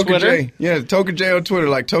 Yeah, at Token Twitter? J. Yeah, Token J on Twitter,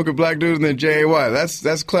 like Token Black Dude and then J-A-Y.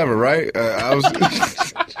 That's clever, right?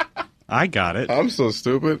 I got it. I'm so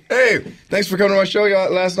stupid. Hey, thanks for coming to my show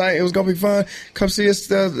last night. It was going to be fun. Come see us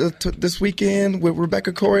this weekend with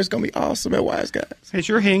Rebecca Corey. It's going to be awesome at Wise Guys. Has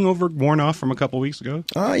your hangover worn off from a couple weeks ago?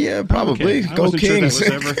 Oh, yeah, probably. Okay. Go Kings.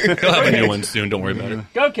 They'll have a new one soon. Don't worry about it.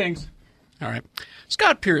 Go Kings. All right.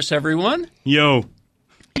 Scott Pierce, everyone. Yo.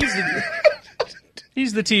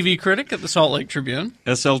 He's the TV critic at the Salt Lake Tribune.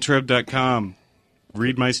 sltrib.com.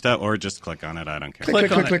 Read my stuff, or just click on it. I don't care. Click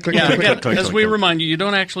on it. Yeah, again, as we remind you, you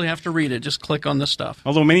don't actually have to read it. Just click on the stuff.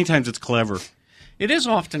 Although many times it's clever. It is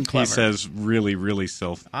often clever. He says really, really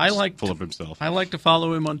full of himself. I like to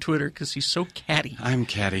follow him on Twitter because he's so catty. I'm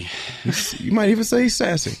catty. You might even say he's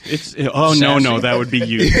sassy. No, that would be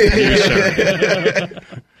you. You, sir.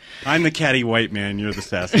 I'm the catty white man. You're the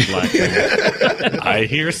sassy black man. I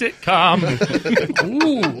hear sitcom.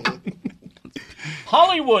 Ooh.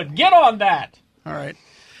 Hollywood, get on that. All right.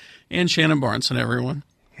 And Shannon Barneson, everyone.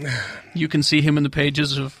 You can see him in the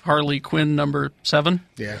pages of Harley Quinn number 7.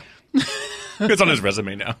 Yeah. It's on his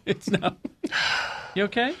resume now. It's now. You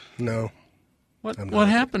okay? No. What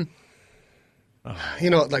happened?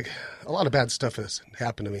 You know, like, a lot of bad stuff has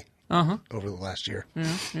happened to me over the last year.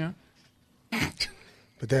 Yeah.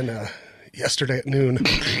 But then yesterday at noon,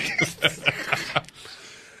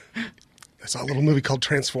 I saw a little movie called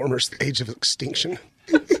Transformers: The Age of Extinction.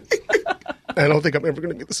 I don't think I'm ever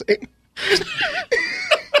going to be the same.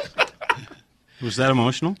 Was that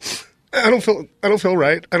emotional? I don't feel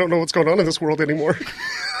right. I don't know what's going on in this world anymore.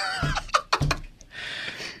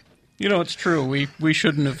 You know, it's true. We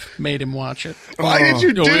shouldn't have made him watch it. Why did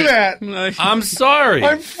you do that? I'm sorry.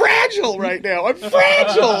 I'm fragile right now. I'm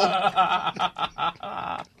fragile.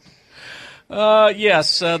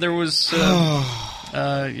 Yes, there was...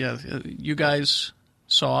 you guys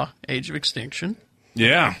saw Age of Extinction.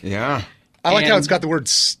 Yeah. I like how it's got the word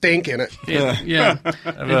stink in it. Yeah.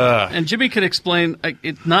 And Jimmy could explain,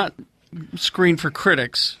 it's not screened for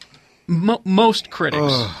critics. Most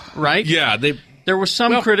critics, right? Yeah. There were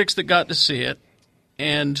some critics that got to see it.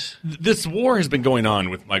 And this war has been going on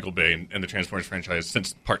with Michael Bay and the Transformers franchise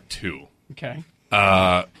since Part 2. Okay.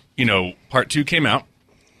 Part 2 came out.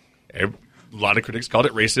 A lot of critics called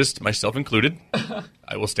it racist, myself included.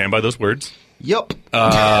 I will stand by those words. Yep.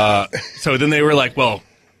 So then they were like, well,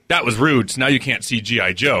 that was rude, so now you can't see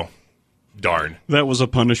G.I. Joe. Darn. That was a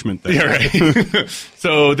punishment then. Yeah, right.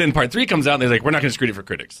 So then Part 3 comes out, and they're like, we're not going to screen it for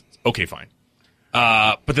critics. Okay, fine.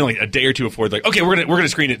 But then like a day or two before, they're like, okay, we're gonna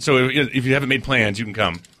screen it. So if you haven't made plans, you can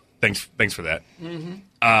come. Thanks for that.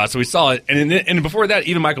 Mm-hmm. So we saw it, and before that,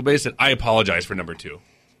 even Michael Bay said, I apologize for number 2.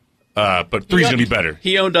 But 3's going to be better.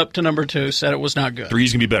 He owned up to number 2, said it was not good.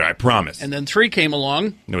 3's going to be better, I promise. And then 3 came along.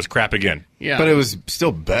 And it was crap again. Yeah. But it was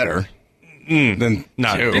still better than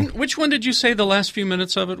 2. Which one did you say the last few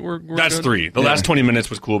minutes of it were That's good? 3. The last 20 minutes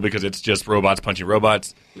was cool because it's just robots punching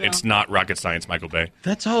robots. Yeah. It's not rocket science, Michael Bay.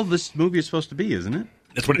 That's all this movie is supposed to be, isn't it?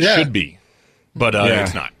 That's what it should be. But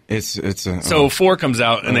it's not. So 4 comes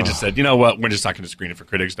out, and they just said, you know what? We're just not going to screen it for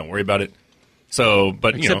critics. Don't worry about it. So,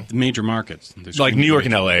 but Except the major markets, like New York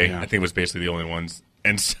and L.A., I think was basically the only ones.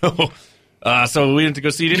 And so, so we had to go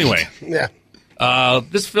see it anyway. Yeah.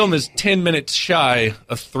 This film is 10 minutes shy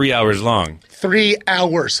of 3 hours long. 3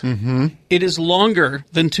 hours. Mm-hmm. It is longer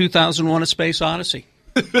than 2001: A Space Odyssey.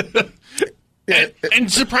 And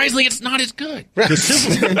surprisingly, it's not as good.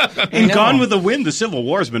 And Gone with the Wind, the Civil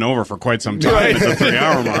War has been over for quite some time. It's a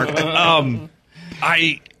 3-hour mark.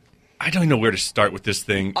 I don't even know where to start with this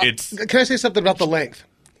thing. Can I say something about the length?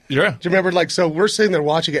 Yeah. Do you remember, so we're sitting there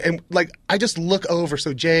watching it, and, I just look over.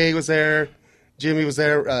 So Jay was there, Jimmy was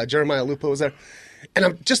there, Jeremiah Lupo was there. And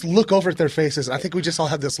I just look over at their faces. I think we just all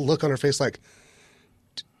had this look on our face like,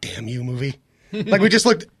 damn you, movie. We just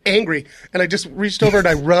looked angry. And I just reached over and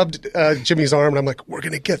I rubbed Jimmy's arm, and I'm like, we're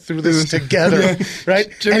going to get through this together, right?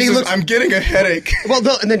 Jimmy and he says, I'm getting a headache. Well,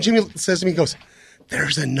 no, and then Jimmy says to me, he goes,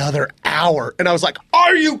 there's another hour. And I was like,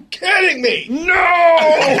 are you kidding me?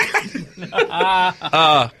 No!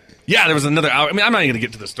 Yeah, there was another hour. I mean, I'm not even going to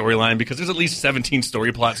get to the storyline because there's at least 17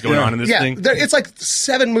 story plots going on in this thing. It's like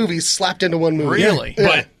 7 movies slapped into one movie. Really?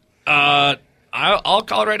 Yeah. But I'll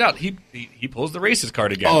call it right out. He pulls the racist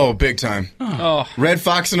card again. Oh, big time. Oh. Red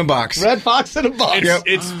Fox in a Box. Red Fox in a Box.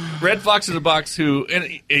 It's Red Fox in a Box who,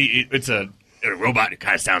 and it's a robot who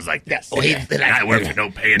kind of sounds like this. And I work for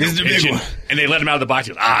no pay and no pension. And they let him out of the box.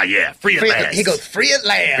 He goes, free at last. He goes, free at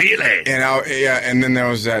last. Free at last. And then there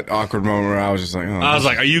was that awkward moment where I was just like, I was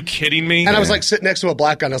like, are you kidding me? And I was like sitting next to a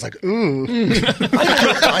black guy, and I was like, ooh.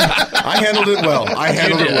 I handled it well.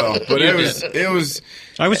 But it was.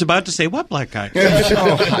 I was about to say, what black guy?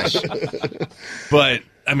 But,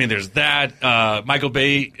 I mean, there's that. Michael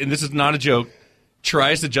Bay, and this is not a joke,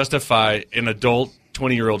 tries to justify an adult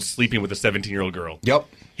 20-year-old sleeping with a 17-year-old girl. Yep.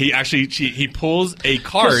 He actually he pulls a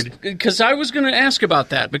card. Because I was going to ask about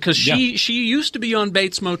that, because she used to be on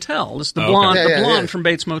Bates Motel. It's the blonde from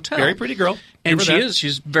Bates Motel. Very pretty girl. And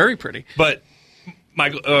she's very pretty. But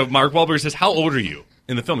Mark Wahlberg says, how old are you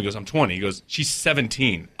in the film? He goes, I'm 20. He goes, she's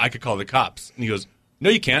 17. I could call the cops. And he goes, no,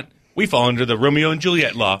 you can't. We fall under the Romeo and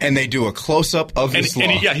Juliet law. And they do a close-up of this law.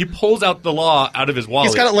 And he pulls out the law out of his wallet.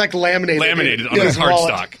 He's got it laminated on his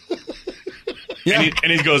cardstock. Yeah.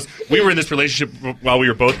 And he goes, we were in this relationship while we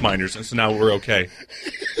were both minors, and so now we're okay.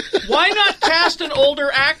 Why not cast an older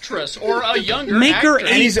actress or a younger Make her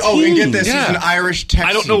actress? 18. And get this, he's an Irish Texan.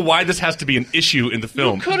 I don't know why this has to be an issue in the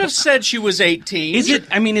film. You could have said she was 18.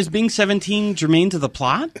 Is being 17 germane to the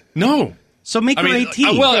plot? No. So make her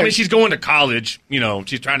 18. She's going to college.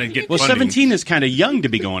 She's trying to get funding. 17 is kind of young to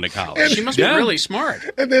be going to college. She must be really smart.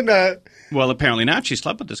 And then... well, apparently not. She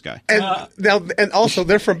slept with this guy. And also,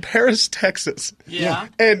 they're from Paris, Texas. Yeah.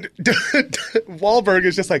 And Wahlberg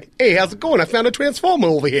is just like, hey, how's it going? I found a transformer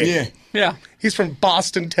over here. Yeah. He's from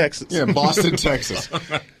Boston, Texas. Yeah, Boston, Texas.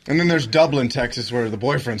 And then there's Dublin, Texas, where the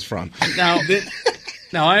boyfriend's from. Now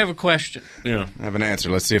I have a question. Yeah. I have an answer.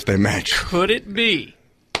 Let's see if they match. Could it be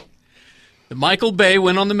that Michael Bay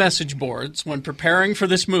went on the message boards when preparing for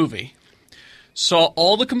this movie, saw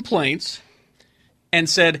all the complaints, and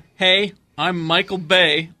said, hey, I'm Michael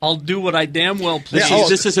Bay. I'll do what I damn well please.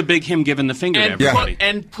 This is a big him giving the finger to everybody.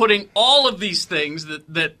 And putting all of these things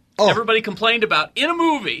that everybody complained about in a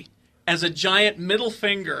movie as a giant middle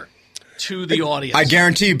finger to the audience. I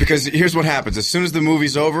guarantee you, because here's what happens. As soon as the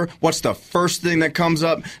movie's over, what's the first thing that comes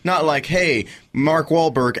up? Not like, hey, Mark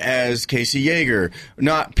Wahlberg as Casey Yeager,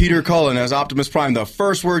 not Peter Cullen as Optimus Prime. The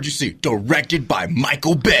first word you see, directed by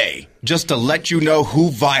Michael Bay. Just to let you know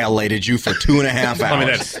who violated you for 2.5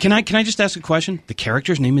 hours. Can I just ask a question? The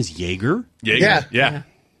character's name is Yeager? Yeager. Yeah.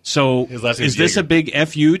 So is this a big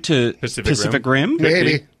FU to Pacific Rim?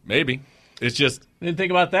 Maybe. It's just... Didn't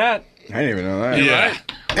think about that. I didn't even know that. Yeah.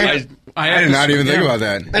 I did not even think about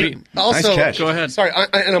that. And also, nice catch. Go ahead. Sorry,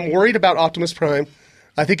 and I'm worried about Optimus Prime.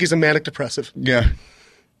 I think he's a manic depressive. Yeah.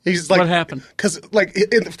 He's like, what happened? Because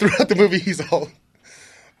throughout the movie, he's all,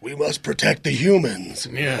 we must protect the humans.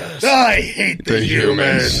 Yes. I hate the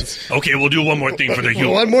humans. Okay, we'll do one more thing for the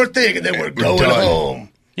humans. One more thing, and then we're going done. home.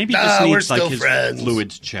 Maybe he just needs we're like still his friends.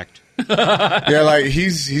 fluids checked. Yeah, like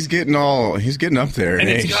he's getting up there. And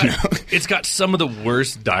it's got some of the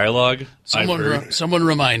worst dialogue I've heard. Someone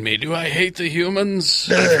remind me. Do I hate the humans?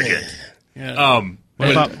 I forget. Yeah.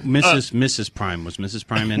 What about Mrs. Prime? Was Mrs.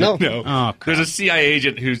 Prime in it? No. Oh, there's a CIA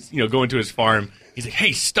agent who's going to his farm. He's like,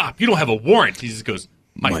 "Hey, stop! You don't have a warrant." He just goes,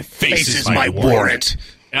 "My face is my warrant."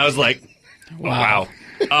 And I was like, "Wow."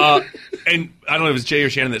 And I don't know if it was Jay or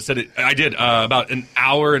Shannon that said it. I did about an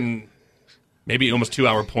hour and maybe almost 2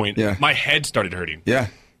 hour point. Yeah. My head started hurting. Yeah.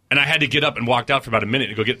 And I had to get up and walked out for about a minute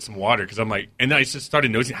to go get some water because I'm like, and then I just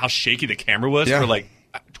started noticing how shaky the camera was for like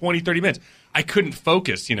 20, 30 minutes. I couldn't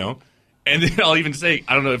focus, you know. And then I'll even say,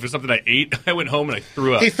 I don't know if it's something I ate. I went home and I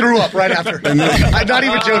threw up. He threw up right after. I'm not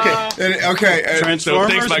even joking.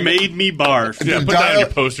 Transformers made me barf. Yeah, put that on your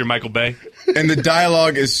poster, Michael Bay. And the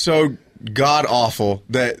dialogue is so god awful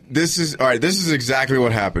that this is all right. This is exactly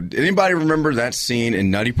what happened. Anybody remember that scene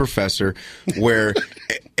in Nutty Professor where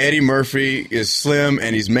Eddie Murphy is slim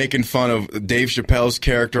and he's making fun of Dave Chappelle's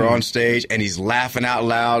character on stage and he's laughing out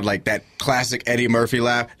loud like that classic Eddie Murphy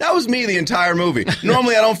laugh? That was me the entire movie.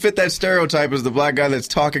 Normally I don't fit that stereotype as the black guy that's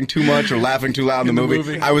talking too much or laughing too loud in the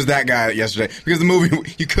movie. I was that guy yesterday because the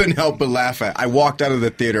movie you couldn't help but laugh at. I walked out of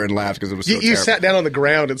the theater and laughed because it was so You terrible. sat down on the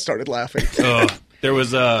ground and started laughing. There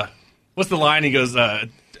was what's the line? He goes,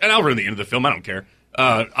 and I'll ruin the end of the film. I don't care.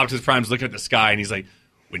 Optimus Prime's looking at the sky and he's like,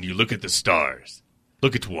 "When you look at the stars,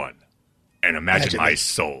 look at one and imagine my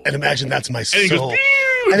soul." And imagine that's my soul. And he goes,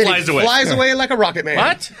 and then flies he away. flies away like a rocket man.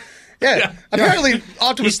 What? Yeah. Apparently,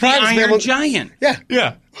 Optimus He's the Prime is Iron able. Giant. Yeah.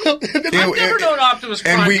 Yeah. I've never known Optimus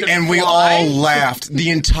Prime And we all laughed the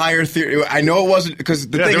entire theater. I know it wasn't because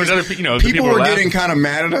the thing there was is, other the people were laughing. getting kind of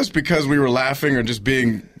mad at us because we were laughing or just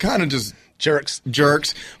being kind of just jerks.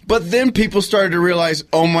 But then people started to realize,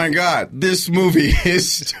 oh my god, this movie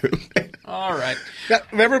is stupid. All right. Yeah,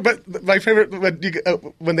 remember, but my favorite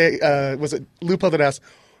when they was it Lupo that asked,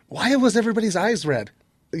 "Why was everybody's eyes red?"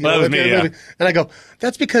 You Well, that was me, yeah. And I go,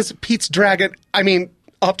 "That's because Pete's dragon. I mean,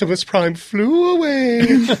 Optimus Prime flew away."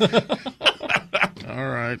 All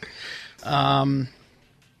right.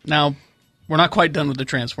 Now, we're not quite done with the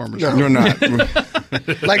Transformers. No, we're not.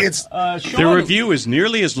 Like it's The review is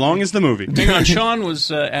nearly as long as the movie. Hang on, Sean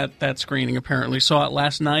was at that screening apparently. Saw it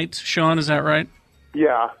last night. Sean, is that right?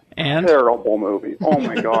 Yeah. And? Terrible movie. Oh,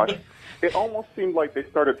 my gosh. It almost seemed like they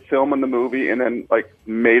started filming the movie and then, like,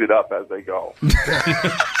 made it up as they go.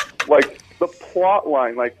 Like, the plot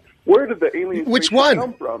line, like, where did the alien Which spaceship one?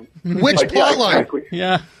 come from? Which Like, plot line? exactly.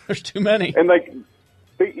 Yeah, there's too many. And, like,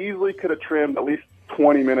 they easily could have trimmed at least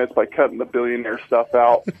 20 minutes by cutting the billionaire stuff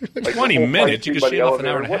out. Like, 20 the whole minutes? fight You scene could by the shave off an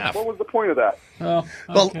hour elevator. and a half. What was the point of that? Oh,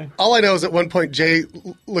 well, all I know is at one point Jay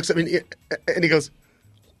looks at me and he goes,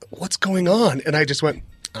 "What's going on?" And I just went,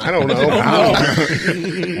 "I don't know."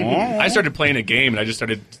 I started playing a game and I just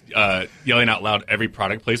started yelling out loud every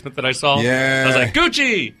product placement that I saw. Yeah. I was like,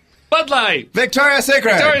 Gucci, Bud Light, Victoria's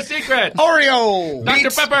Secret, Oreo, Dr.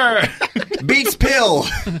 Pepper, Beats Pill.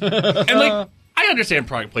 And like, I understand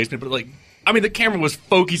product placement, but like, I mean, the camera was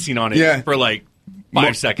focusing on it for like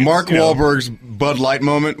 5 seconds. Mark you know? Wahlberg's Bud Light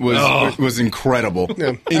moment was incredible.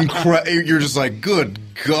 You're just like, good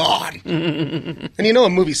God. And you know a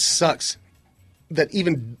movie sucks that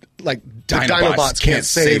even like the Dinobots Dinobots can't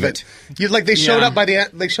save it. You like they showed up by the end.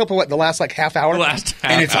 They show up at what the last like half hour. The last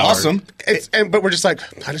half And it's hour. awesome. But we're just like,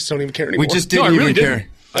 I just don't even care anymore. We just No, I didn't really even didn't. care.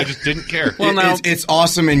 I just didn't care. Well, now, It's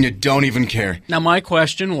awesome and you don't even care. now my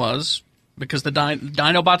question was, because the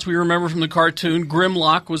Dinobots we remember from the cartoon,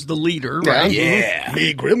 Grimlock was the leader, right? Yeah.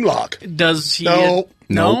 Me Grimlock. Does he? No.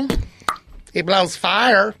 No. He blows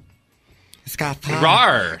fire. It's got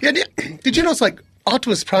Rawr. Yeah. Did you notice like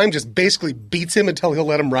Optimus Prime just basically beats him until he'll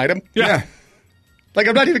let him ride him? Yeah. Like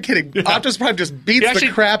I'm not even kidding. Optimus Prime just beats the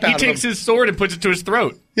crap out He of him. takes his sword and puts it to his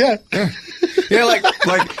throat. Yeah. Yeah,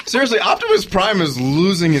 like seriously, Optimus Prime is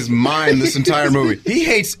losing his mind this entire movie. He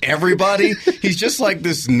hates everybody. He's just like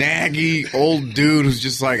this naggy old dude who's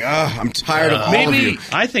just like, I'm tired of all of you.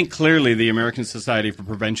 I think clearly the American Society for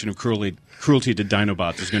Prevention of Cruelty to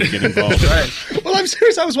Dinobots is going to get involved. Well, I'm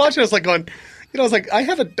serious. I was watching. I was like going, I was like, I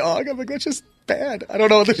have a dog. I'm like, that's just bad. I don't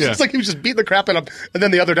know. It's just like he was just beating the crap out of him. And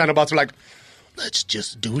then the other Dinobots were like, let's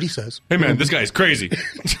just do what he says. Hey man, this guy's crazy.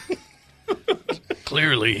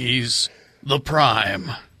 Clearly, he's the Prime.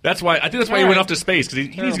 That's why I think that's why he went off to space because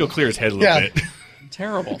he needs to go clear his head a little bit.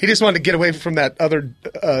 Terrible. He just wanted to get away from that other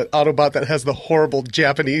Autobot that has the horrible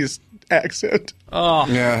Japanese accent. Oh,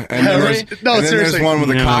 Yeah, and Harry? then there's, No, and then seriously. there's one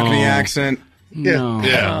with a Cockney accent. Yeah.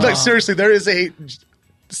 Yeah. Like seriously, there is a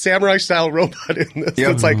samurai style robot in this.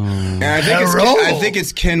 Yep. It's like, And I think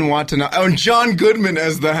it's Ken Watanabe. Oh, and John Goodman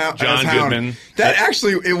as the John as Hound. Goodman. That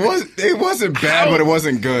actually it wasn't bad, but it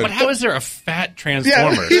wasn't good. But how is there a fat yeah,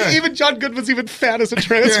 Transformer? even John Goodman's even fat as a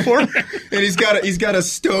Transformer. And he's got a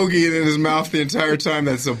stogie in his mouth the entire time.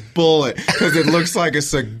 That's a bullet because it looks like a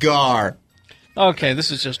cigar. okay. This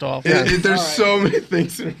is just awful. There's so many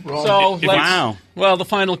things wrong. So, let's, Wow. Well, the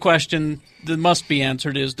final question that must be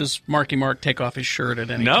answered is: does Marky Mark take off his shirt at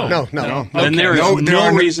any time? No. Then there is No, no, there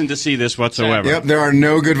are no- reason to see this whatsoever. Yep, there are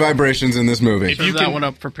no good vibrations in this movie. Throw that one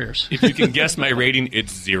up for Pierce. If you can guess my rating,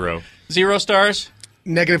 it's 0. 0 stars.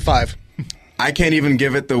 -5. I can't even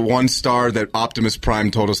give it the 1 star that Optimus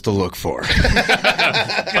Prime told us to look for.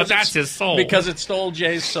 But that's his soul. Because it stole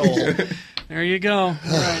Jay's soul. There you go. All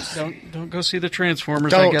right, don't go see the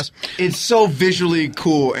Transformers, I guess. It's so visually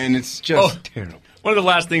cool, and it's just terrible. One of the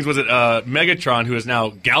last things was that Megatron, who is now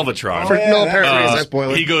Galvatron. No, apparently,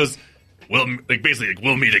 spoiler. He goes, "We'll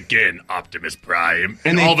meet again, Optimus Prime."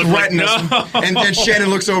 And they threaten us. And then Shannon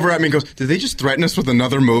looks over at me and goes, "Did they just threaten us with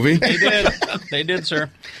another movie?" They did. They did, sir.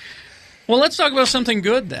 Well, let's talk about something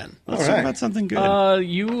good then. Let's talk about something good.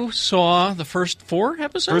 You saw the first 4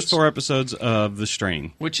 episodes? First 4 episodes of The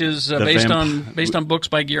Strain. Which is based on books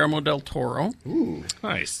by Guillermo del Toro. Ooh,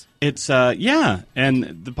 nice. It's,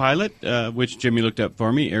 and the pilot, which Jimmy looked up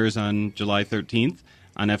for me, airs on July 13th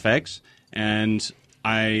on FX, and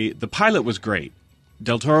the pilot was great.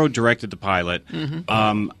 Del Toro directed the pilot.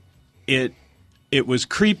 Mm-hmm. It was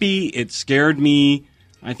creepy. It scared me.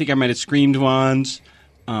 I think I might have screamed once.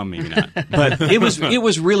 Maybe not. But it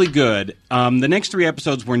was really good. The next 3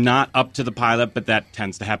 episodes were not up to the pilot, but that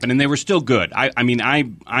tends to happen, and they were still good.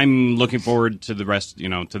 I'm looking forward to the rest.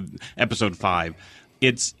 To episode 5.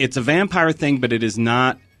 It's a vampire thing, but it is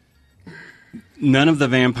not. None of the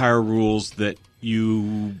vampire rules that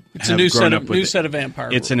you it's have a new grown set up of with. new set of vampire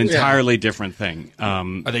It's rules. an entirely different thing.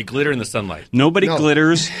 Are they glitter in the sunlight? Nobody No.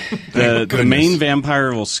 glitters. The goodness. main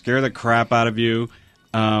vampire will scare the crap out of you.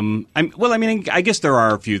 I guess there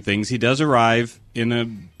are a few things. He does arrive in a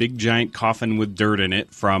big giant coffin with dirt in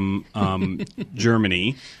it from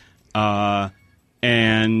Germany. Things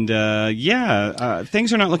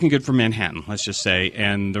are not looking good for Manhattan, let's just say,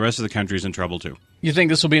 and the rest of the country is in trouble too. You think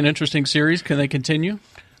this will be an interesting series? Can they continue?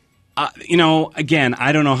 Again,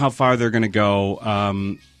 I don't know how far they're going to go.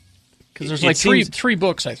 Because there's like three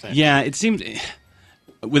books, I think. Yeah, it seems.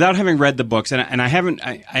 Without having read the books, and I haven't,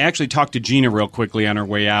 I actually talked to Gina real quickly on her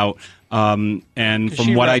way out, and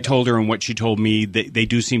from what I told her and what she told me, they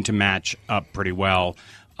do seem to match up pretty well.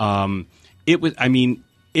 It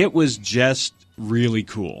was just really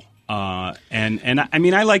cool. I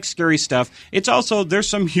like scary stuff. It's also, there's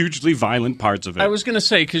some hugely violent parts of it. I was going to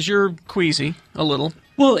say, because you're queasy a little.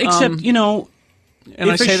 Well, except,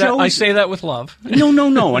 and I say that with love.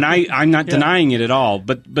 No, and I'm not denying it at all.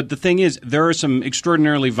 But the thing is, there are some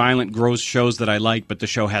extraordinarily violent, gross shows that I like, but the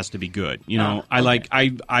show has to be good.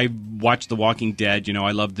 I watch The Walking Dead.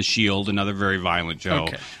 I love The Shield, another very violent show.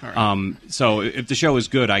 Okay. All right. So if the show is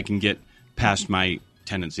good, I can get past my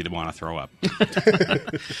tendency to want to throw up.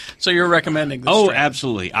 So you're recommending this? Oh,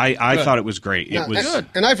 absolutely. I thought it was great. Yeah, It was good.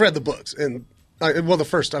 And I've read the books, and I've read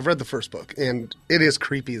the first book, and it is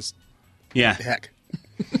creepy as heck.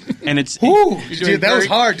 And it's that was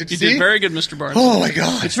hard. Did you see? did very good, Mr. Barnes. Oh my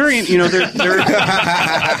God! It's very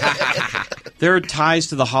there are ties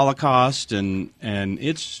to the Holocaust, and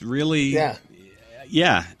it's really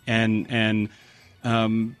and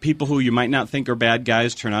people who you might not think are bad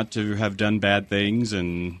guys turn out to have done bad things,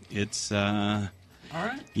 and it's all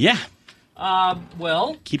right. Yeah.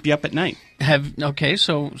 Well, keep you up at night.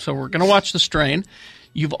 So we're going to watch The Strain.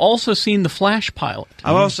 You've also seen the Flash pilot.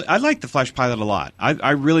 I like the Flash pilot a lot.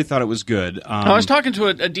 I really thought it was good. I was talking to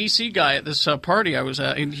a DC guy at this party I was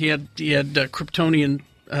at, and he had Kryptonian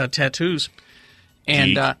tattoos,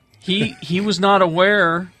 and he was not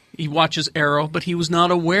aware. He watches Arrow, but he was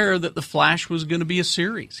not aware that the Flash was going to be a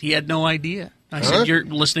series. He had no idea. I said, "You're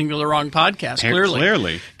listening to the wrong podcast."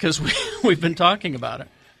 Clearly, because we've been talking about it.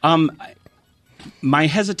 My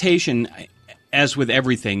hesitation, as with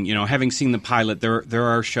everything, having seen the pilot, there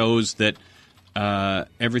are shows that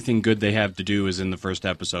everything good they have to do is in the first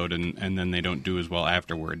episode, and then they don't do as well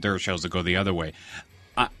afterward. There are shows that go the other way.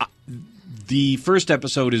 The first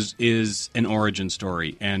episode is an origin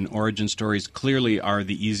story, and origin stories clearly are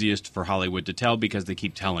the easiest for Hollywood to tell because they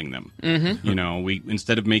keep telling them. Mm-hmm. We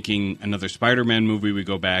instead of making another Spider-Man movie, we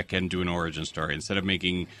go back and do an origin story. Instead of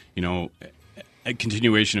making a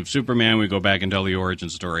continuation of Superman, we go back and tell the origin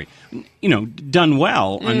story. Done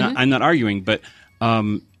well. Mm-hmm. I'm not arguing, but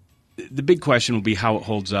the big question will be how it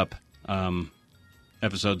holds up.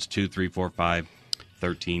 Episodes 2, 3, 4, 5,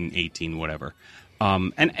 13, 18, whatever.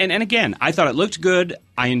 And again, I thought it looked good.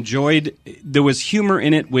 I enjoyed. There was humor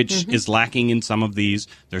in it, which is lacking in some of these.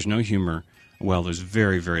 There's no humor. Well, there's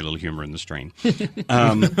very, very little humor in The Strain.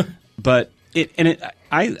 But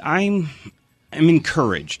I'm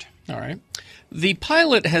encouraged. All right. The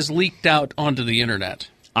pilot has leaked out onto the internet.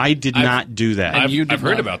 I did not do that. And I've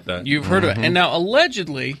heard about that. You've heard of it. And now,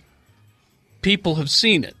 allegedly, people have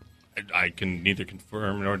seen it. I can neither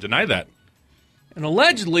confirm nor deny that. And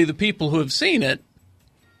allegedly, the people who have seen it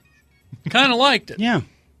kind of liked it. Yeah.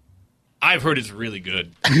 I've heard it's really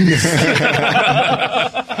good.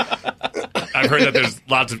 I've heard that there's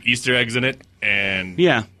lots of Easter eggs in it and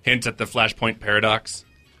hints at the Flashpoint paradox.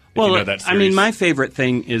 Well, you know that I mean, my favorite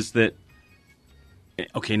thing is that.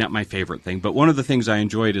 Okay, not my favorite thing, but one of the things I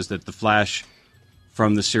enjoyed is that the Flash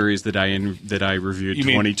from the series that I reviewed You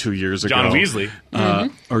mean 22 years ago, John Weasley.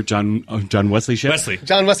 or John Wesley Shipp.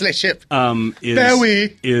 John Wesley Shipp.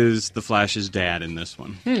 Is the Flash's dad in this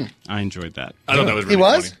one? I enjoyed that. I thought that was really He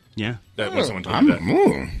was? funny. Yeah. That was someone told me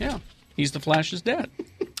that. Yeah, he's the Flash's dad.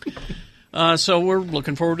 So we're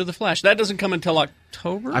looking forward to the Flash. That doesn't come until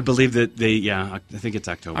October. I believe that I think it's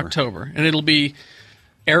October. And it'll be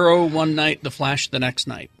Arrow one night, the Flash the next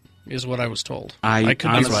night, is what I was told. I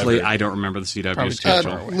could honestly, I don't remember the CW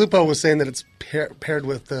schedule. Lupo was saying that it's paired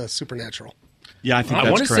with Supernatural. Yeah, I think I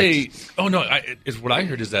that's want to correct. say. Oh no! What I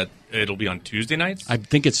heard is that it'll be on Tuesday nights. I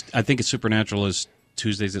think it's Supernatural is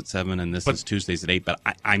Tuesdays at 7, and this is Tuesdays at 8. But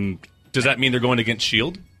I'm. Does that mean they're going against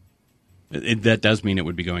Shield? That does mean it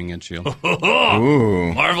would be going against Shield.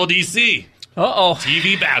 Marvel DC.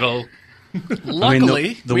 TV battle.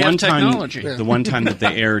 Luckily, the we one have technology. The one time that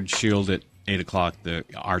they aired Shield at 8 o'clock,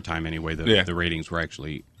 our time anyway, the ratings were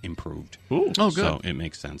actually improved. Ooh. Oh, good. So it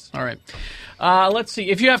makes sense. All right. Let's see.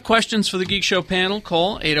 If you have questions for the Geek Show panel,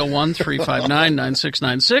 call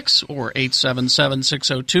 801-359-9696 or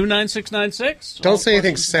 877-602-9696. Don't say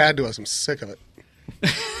anything sad to us. I'm sick of it.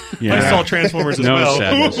 I saw Transformers as well.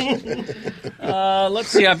 Let's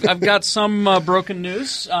see. I've got some broken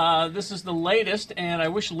news. This is the latest, and I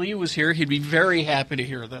wish Lee was here. He'd be very happy to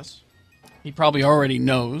hear this. He probably already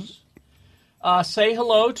knows. Say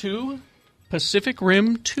hello to Pacific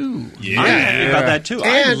Rim 2. Yeah. I heard about that too.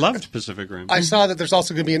 I And loved Pacific Rim. I saw that there's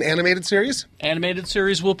also going to be an animated series. Animated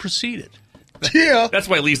series will precede it. Yeah. That's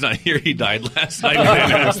why Lee's not here. He died last night when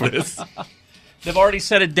they announced this. They've already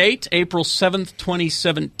set a date, April 7th,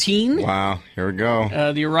 2017. Wow, here we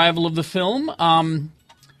go. The arrival of the film.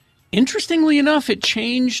 Interestingly enough, it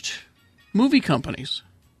changed movie companies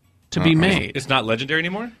to be made. It's not Legendary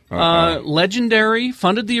anymore? Legendary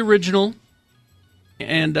funded the original,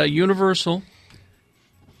 and Universal.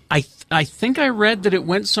 I think I read that it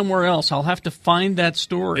went somewhere else. I'll have to find that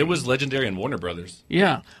story. It was Legendary and Warner Brothers.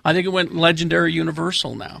 Yeah, I think it went Legendary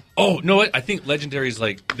Universal now. Oh, no, what? I think Legendary's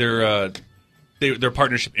like their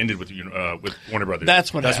partnership ended with Warner Brothers.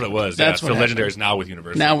 That's what it was. That's so what Legendary is now with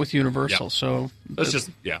Universal. Now with Universal. Yep. So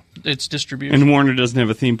it's distribution. And Warner doesn't have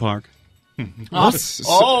a theme park. Wait,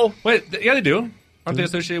 yeah, they do. Aren't they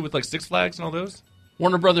associated with like Six Flags and all those?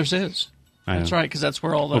 Warner Brothers is. That's right, because that's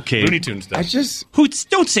where all the Looney Tunes stuff.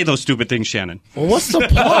 Don't say those stupid things, Shannon. Well, what's the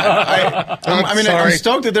plot? I'm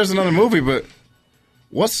stoked that there's another movie, but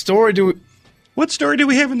what story do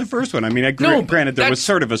we have in the first one? I mean, granted, there was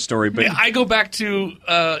sort of a story, but I go back to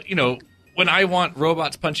when I want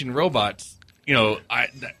robots punching robots. I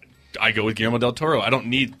go with Guillermo del Toro. I don't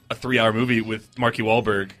need a 3-hour movie with Marky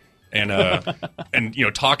Wahlberg and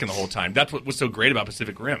talking the whole time. That's what was so great about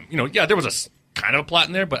Pacific Rim. There was a kind of a plot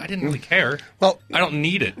in there, but I didn't really care. Well, I don't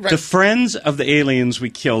need it. The friends of the aliens we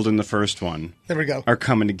killed in the first one There we go. are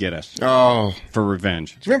coming to get us. Oh. For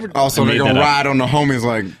revenge. Do you remember? Also, they're going to ride on the homies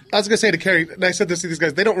like... I was going to say to Carrie, and I said this to these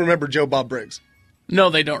guys, they don't remember Joe Bob Briggs. No,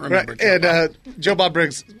 they don't remember. Right. Joe Bob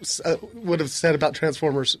Briggs would have said about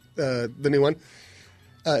Transformers, the new one,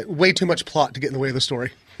 way too much plot to get in the way of the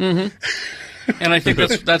story. Mm-hmm. And I think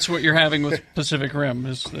that's what you're having with Pacific Rim,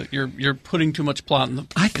 is that you're putting too much plot in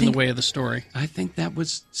the way of the story. I think that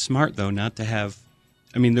was smart, though, not to have...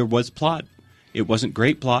 I mean, there was plot. It wasn't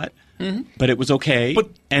great plot, but it was okay.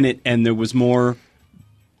 And there was more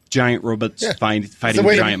giant robots fighting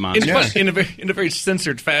giant monsters. In a very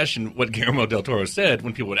censored fashion, what Guillermo del Toro said,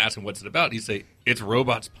 when people would ask him what's it about, he'd say, it's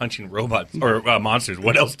robots punching robots, or monsters.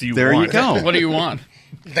 What else do you want? There you go. What do you want?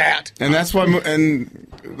 That. And that's what made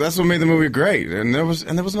the movie great. And there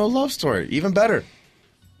was no love story. Even better.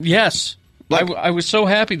 Yes. I was so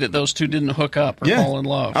happy that those two didn't hook up or fall in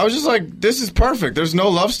love. I was just like, this is perfect. There's no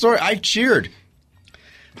love story. I cheered.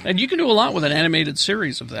 And you can do a lot with an animated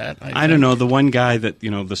series of that. I don't know. The one guy that,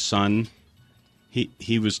 the son,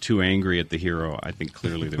 he was too angry at the hero. I think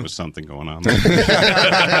clearly there was something going on there.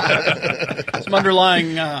 Some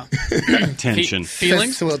underlying tension.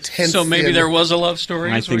 Feelings? So maybe there was a love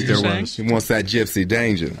story. I think there was. He wants that gypsy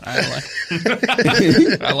danger. I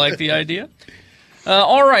like the idea.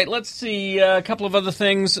 All right, let's see a couple of other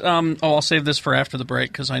things. I'll save this for after the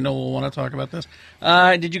break because I know we'll want to talk about this.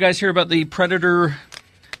 Did you guys hear about the Predator?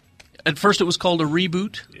 At first it was called a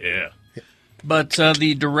reboot. Yeah. But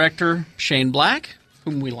the director, Shane Black,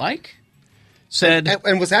 whom we like, said...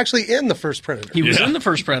 And was actually in the first Predator. He was in the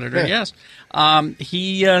first Predator, yes.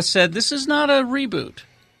 He said, this is not a reboot.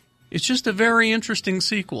 It's just a very interesting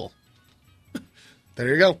sequel. There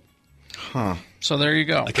you go. Huh. So there you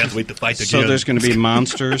go. I can't wait to fight again. So there's going to be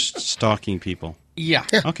monsters stalking people. Yeah.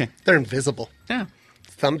 Okay. They're invisible. Yeah.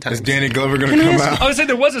 Sometimes. Is Danny Glover going to come out? I would say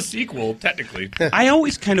there was a sequel, technically. I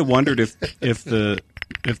always kind of wondered if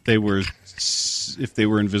they were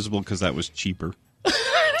invisible because that was cheaper.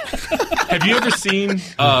 Have you ever seen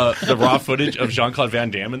the raw footage of Jean-Claude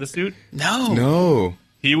Van Damme in the suit? No.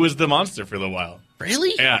 He was the monster for a little while.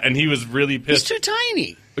 Really? Yeah, and he was really pissed. He's too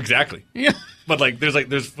tiny. Exactly. Yeah. But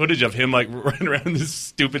there's footage of him running around in this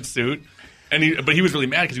stupid suit, and he was really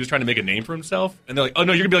mad because he was trying to make a name for himself, and they're like, "Oh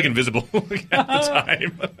no, you're gonna be invisible." At the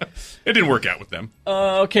time, it didn't work out with them.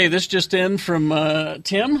 Okay, this just in from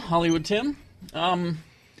Tim, Hollywood Tim.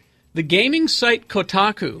 The gaming site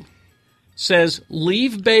Kotaku says,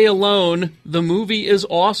 "Leave Bay alone. The movie is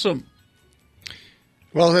awesome."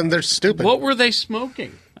 Well, then they're stupid. What were they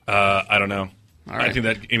smoking? I don't know. All right. I think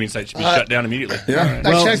that gaming site should be shut down immediately. Yeah.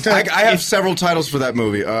 Well, I have several titles for that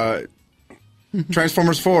movie.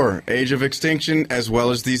 Transformers 4, Age of Extinction, as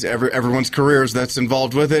well as everyone's careers that's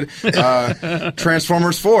involved with it.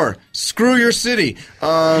 Transformers 4, Screw Your City.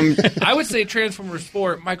 I would say Transformers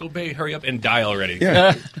 4, Michael Bay, hurry up and die already.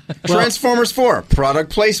 Yeah. Transformers 4, product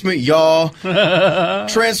placement, y'all.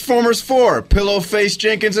 Transformers 4, Pillowface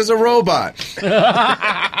Jenkins as a robot.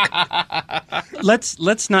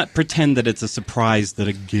 Let's not pretend that it's a surprise that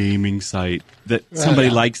a gaming site that somebody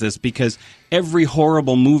likes this, because every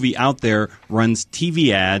horrible movie out there runs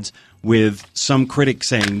TV ads with some critic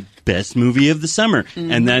saying best movie of the summer,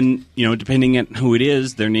 and then depending on who it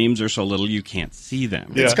is, their names are so little you can't see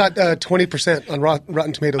them. It's got 20% on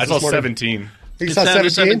Rotten Tomatoes. I saw this morning. 17. You saw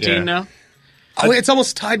 17 now? Oh, it's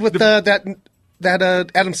almost tied with that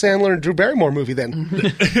Adam Sandler and Drew Barrymore movie. Then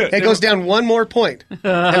it goes down one more point,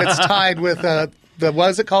 and it's tied with the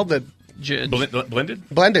what is it called? The Blended?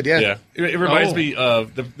 Blended, yeah. Yeah. It reminds me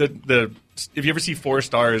of the if you ever see 4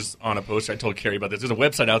 stars on a poster, I told Carrie about this. There's a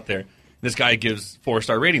website out there. This guy gives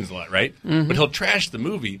 4-star ratings a lot, right? Mm-hmm. But he'll trash the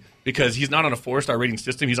movie because he's not on a 4-star rating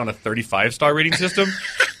system. He's on a 35-star rating system.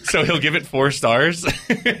 So he'll give it 4 stars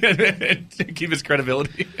to keep his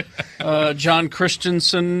credibility. John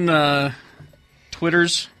Christensen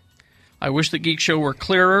twitters, "I wish the Geek Show were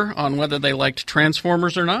clearer on whether they liked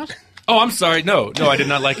Transformers or not." Oh, I'm sorry. No, I did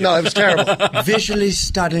not like it. No, it was terrible. Visually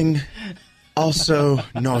stunning, also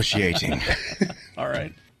nauseating. All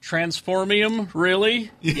right. Transformium, really?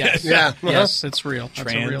 Yes. Yeah. Yes, it's real.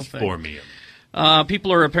 That's a real thing. Transformium.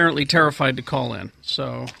 People are apparently terrified to call in.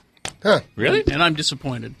 So, Really? And I'm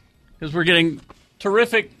disappointed because we're getting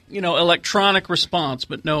terrific, electronic response,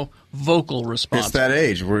 but no vocal response. It's that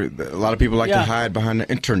age where a lot of people like to hide behind the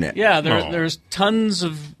internet. Yeah, there's tons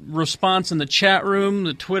of response in the chat room.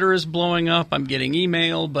 The Twitter is blowing up. I'm getting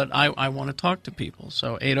email, but I want to talk to people.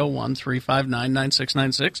 So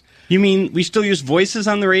 801-359-9696. You mean we still use voices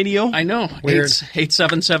on the radio? I know. Weird.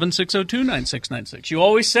 877-602-9696. You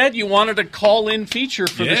always said you wanted a call-in feature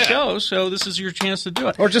for the show, so this is your chance to do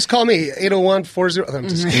it. Or just call me, 801-40... I'm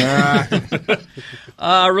just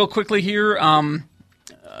kidding. Real quickly here,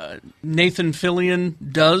 Nathan Fillion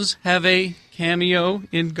does have a cameo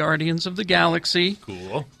in Guardians of the Galaxy.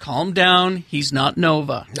 Cool. Calm down. He's not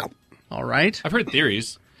Nova. No. All right. I've heard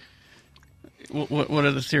theories What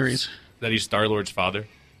are the theories? that he's Star-Lord's father.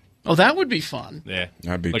 Oh, that would be fun. Yeah.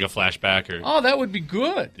 That'd be like a flashback or... Oh, that would be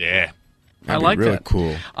good. Yeah. I like really that.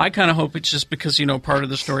 Cool. I kind of hope it's just because, part of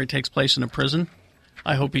the story takes place in a prison.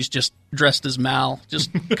 I hope he's just dressed as Mal, just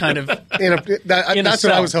kind of... That's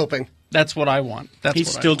what I was hoping. That's what I want.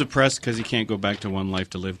 He's still depressed because he can't go back to One Life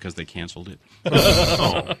to Live because they canceled it.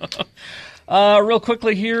 Real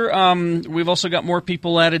quickly here, we've also got more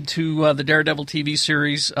people added to the Daredevil TV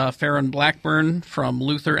series. Farron Blackburn from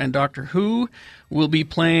Luther and Doctor Who will be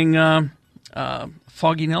playing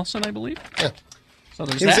Foggy Nelson, I believe. Yeah. So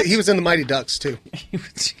there's He was in the Mighty Ducks, too.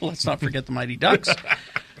 Let's not forget the Mighty Ducks.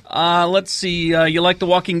 Let's see. You like The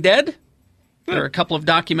Walking Dead? There are a couple of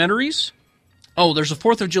documentaries. Oh, there's a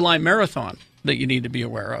 4th of July marathon that you need to be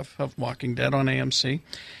aware of Walking Dead on AMC.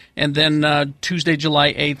 And then Tuesday,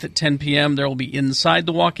 July 8th at 10 p.m., there will be Inside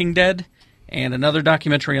the Walking Dead, and another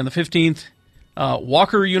documentary on the 15th,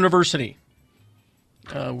 Walker University,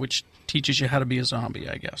 which teaches you how to be a zombie,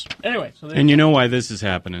 I guess. Anyway. And you know why this is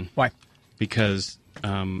happening? Why? Because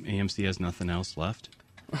AMC has nothing else left.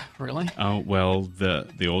 Really? Oh, well,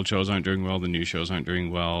 the old shows aren't doing well, the new shows aren't doing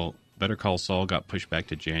well. Better Call Saul got pushed back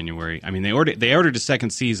to January. I mean, they ordered a second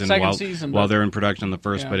season while they're in production on the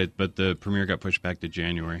first, but the premiere got pushed back to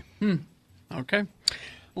January. Okay.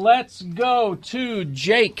 Let's go to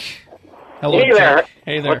Jake. Hello, Hey there. Jake.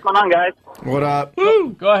 Hey there. What's going on, guys? What up?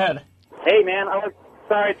 Woo! Go ahead. Hey, man.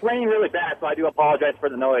 Sorry, it's raining really bad, so I do apologize for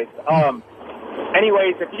the noise.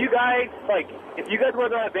 Anyways, if you guys were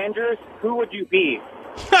the Avengers, who would you be?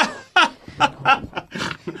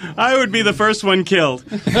 I would be the first one killed.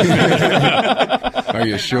 Are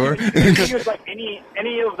you sure? Use like any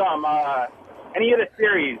of them, any of the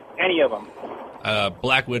series, any of them.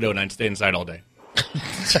 Black Widow, and I'd stay inside all day.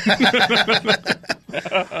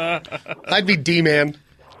 I'd be D-Man.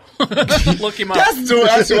 Look him up. That's what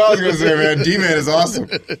I was going to say, man. D-Man is awesome.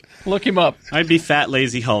 Look him up. I'd be Fat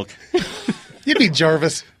Lazy Hulk. You'd be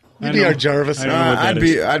Jarvis. You'd be our Jarvis.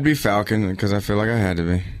 I'd be Falcon because I feel like I had to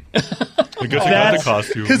be. Because I got the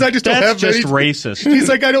costume. Because I just don't have just many. racist. He's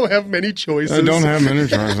like, I don't have many choices. I don't have many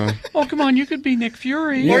choices. Oh, come on. You could be Nick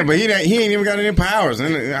Fury. Yeah, but he ain't even got any powers.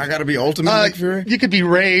 And I got to be Ultimate Nick Fury. You could be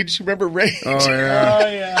Rage. Remember Rage? Oh, yeah. Oh,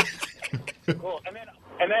 yeah. Cool.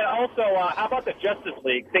 And then also, how about the Justice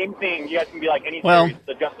League? Same thing. You guys can be like any Well, series,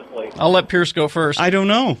 the Justice League. I'll let Pierce go first. I don't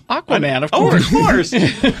know. Aquaman, of Oh, course. of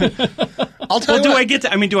course. I'll tell you do what. I get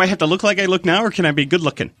to, do I have to look like I look now, or can I be good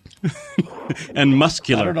looking? And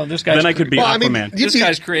muscular. I don't know. This guy's then I could be Aquaman. This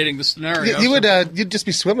guy's creating the scenario. You'd just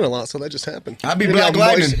be swimming a lot, so that just happened. I'd be You'd Black all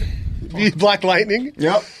Lightning. moist. Be Black Lightning?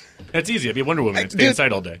 Yep. That's easy. I'd be Wonder Woman and stay Dude.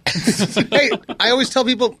 inside all day. Hey, I always tell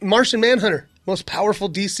people Martian Manhunter, most powerful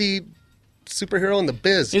DC superhero in the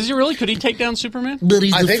biz. Is he really? Could he take down Superman? But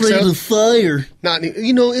he's afraid of fire. Not,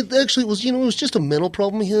 it actually was. It was just a mental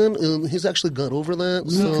problem he had. He's actually got over that.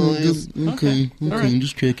 So Okay,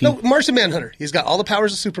 just checking. no, Martian Manhunter. He's got all the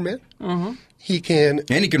powers of Superman. Uh-huh. He can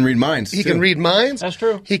read minds. He can read minds. That's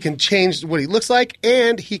true. He can change what he looks like,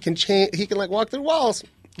 and he can change. He can like walk through walls.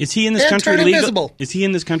 Is he in this And country turn legal? invisible. Is he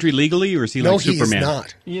in this country legally, or is he No, like he is Superman?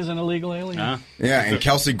 not. He is an illegal alien. Yeah, and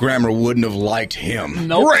Kelsey Grammer wouldn't have liked him.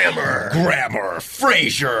 Nope. Grammer,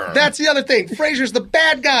 Frasier. That's the other thing. Frasier's the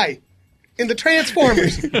bad guy in the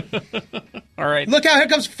Transformers. All right. Look out! Here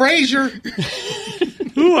comes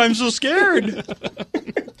Frasier. Ooh, I'm so scared.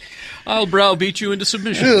 I'll browbeat you into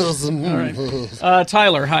submission. All right.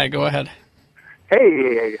 Tyler, hi. Go ahead.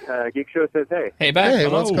 Hey, Geek Show says hey. Hey, back. Hey,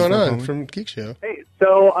 what's going on homie. from Geek Show? Hey,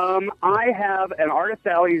 so I have an Artist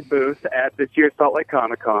Alley's booth at this year's Salt Lake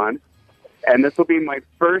Comic Con, and this will be my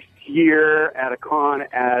first year at a con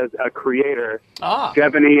as a creator. Do you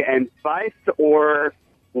have any advice or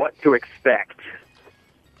what to expect?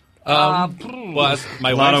 Well,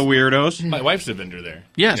 my A lot of weirdos. My wife's a vendor there.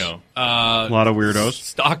 Yes. A lot of weirdos.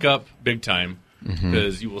 Stock up big time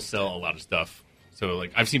because you will sell a lot of stuff. So,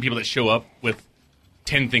 like, I've seen people that show up with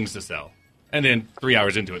 10 things to sell, and then 3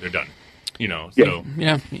 hours into it, they're done. So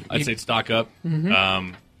Yeah. I'd say stock up.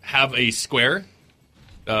 Have a square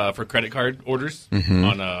for credit card orders on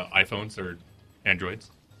iPhones or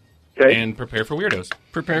Androids, and prepare for weirdos.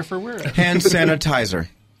 Prepare for weirdos. Hand sanitizer.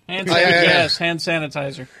 Yes, hand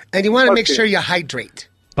sanitizer. And you want to make sure you hydrate.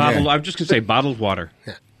 Bottled. I'm just gonna say bottled water.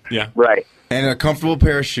 Yeah. Right. And a comfortable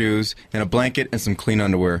pair of shoes, and a blanket, and some clean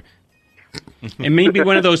underwear. And maybe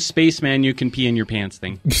one of those spaceman you can pee in your pants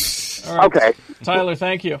thing. All right. Okay. Tyler,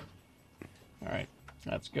 thank you. All right.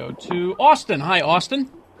 Let's go to Austin. Hi, Austin.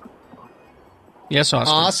 Yes,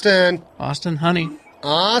 Austin. Austin, honey.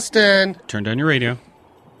 Austin. Turn down your radio.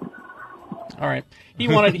 All right. He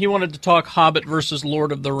wanted to talk Hobbit versus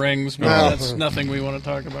Lord of the Rings, but that's nothing we want to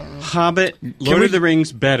talk about. Really. Hobbit, Lord of the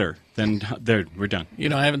Rings, better than there. We're done.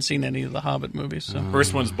 I haven't seen any of the Hobbit movies. So.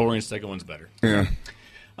 First one's boring, second one's better. Yeah.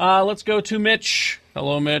 Let's go to Mitch.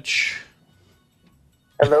 Hello, Mitch.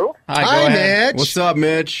 Hello. Hi, go Hi, ahead. Mitch. What's up,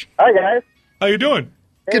 Mitch? Hi, guys. How you doing?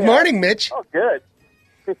 Good morning, Mitch. Oh, good.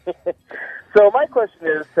 So my question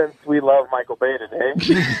is, since we love Michael Bay today,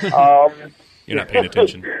 You're not paying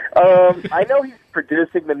attention. I know he's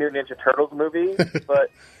producing the new Ninja Turtles movie, but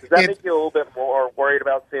does that make you a little bit more worried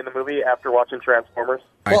about seeing the movie after watching Transformers?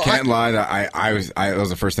 I can't lie. That was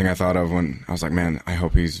the first thing I thought of when I was like, man, I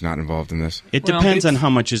hope he's not involved in this. It depends on how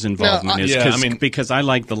much his involvement is. Yeah, I mean- because I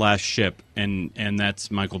like The Last Ship, and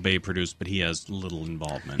that's Michael Bay produced, but he has little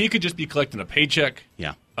involvement. He could just be collecting a paycheck.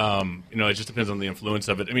 Yeah. It just depends on the influence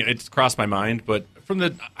of it. I mean, it's crossed my mind, but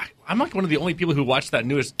I'm like one of the only people who watched that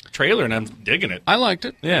newest trailer, and I'm digging it. I liked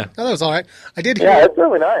it. Yeah. Oh, that was all right. I did hear. Yeah, it's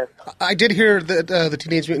really nice. I did hear that the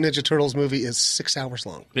Teenage Mutant Ninja Turtles movie is 6 hours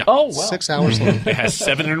long. Yeah. Oh, wow. 6 hours long. It has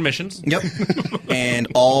 7 intermissions. Yep. And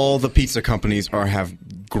all the pizza companies have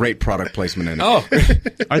great product placement in it. Oh.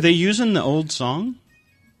 Are they using the old song?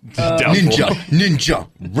 Ninja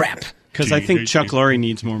rap. Because I think Chuck Lorre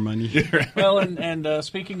needs more money. Well, and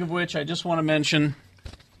speaking of which, I just want to mention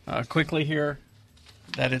quickly here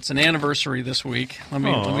that it's an anniversary this week. Let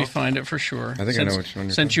me find it for sure. I think I know which one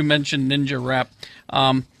you're Since you mentioned Ninja Rap.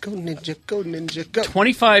 Go Ninja, go Ninja, go.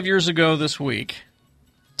 25 years ago this week,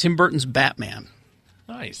 Tim Burton's Batman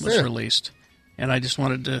Nice. was released. And I just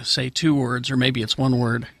wanted to say 2 words, or maybe it's 1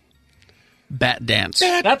 word. Bat dance.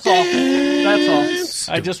 That's all. That's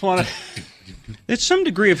all. I just want to... It's some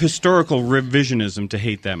degree of historical revisionism to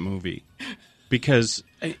hate that movie. Because,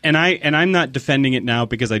 and I'm not defending it now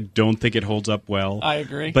because I don't think it holds up well. I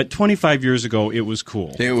agree. But 25 years ago, it was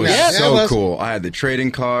cool. It was so cool. I had the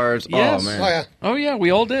trading cards. Yes. Oh, man. Oh, yeah, we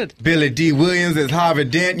all did. Billy D. Williams as Harvey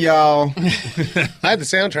Dent, y'all. I had the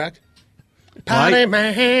soundtrack. Pot in my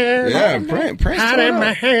hand. Yeah, Prince. Pot in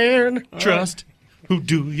my hand. Trust. Who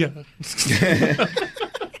do ya?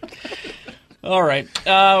 All right. We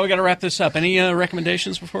got to wrap this up. Any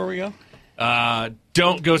recommendations before we go?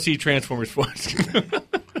 Don't go see Transformers 4.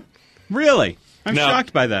 Really? I'm No.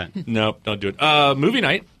 shocked by that. Nope, don't do it. Movie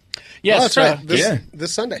night. Yes. Oh, that's right.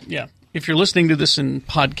 This Sunday. Yeah. If you're listening to this in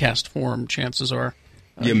podcast form, chances are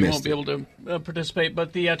You you missed won't be able to participate.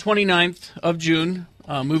 But the 29th of June,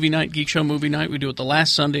 movie night, Geek Show movie night, we do it the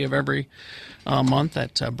last Sunday of every month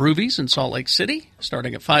at Broovies in Salt Lake City,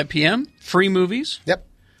 starting at 5 p.m. Free movies. Yep.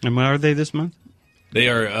 And what are they this month? They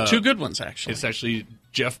are 2 good ones, actually. It's actually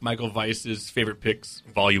Jeff Michael Weiss's favorite picks,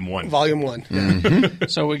 Volume 1. Volume 1. Mm-hmm.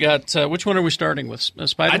 So we got which one are we starting with?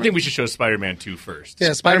 Spider-Man? I think we should show Spider-Man 2 first.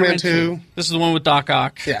 Yeah, Spider-Man 2. This is the one with Doc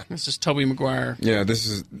Ock. Yeah. This is Tobey Maguire. Yeah, this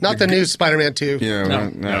is... Not the new Spider-Man 2. Yeah, No.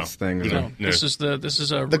 that's the thing. No. This is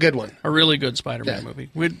the good one. A really good Spider-Man movie.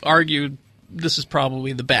 We'd argue this is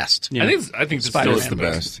probably the best. Yeah. I think this Spider-Man is the movie.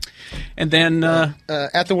 best. And then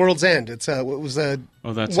At the World's End. It's it was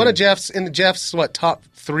that's one a- of Jeff's top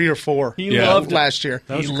 3 or 4. He loved it. last year.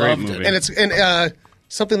 That was He a great loved movie. And it's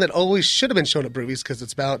something that always should have been shown at Broovies because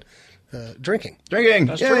it's about drinking. Drinking.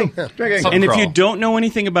 That's Yay. true. Yeah. Drinking. And if you don't know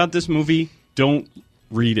anything about this movie, don't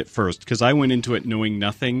read it first, because I went into it knowing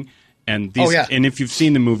nothing. And these, Oh, yeah. and if you've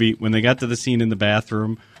seen the movie, when they got to the scene in the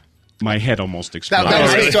bathroom, my head almost exploded.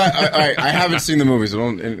 I haven't seen the movies. So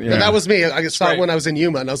yeah. And that was me. I saw great. it when I was in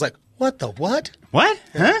Yuma, and I was like, what the what? What?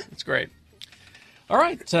 Huh? it's great. All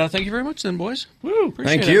right. Thank you very much, then, boys. Woo!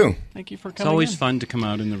 Appreciate Thank it. you. Thank you for It's coming. always in. fun to come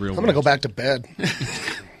out in the real I'm world. going to go back to bed.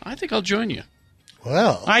 I think I'll join you.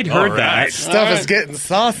 Well, I'd heard that. stuff is getting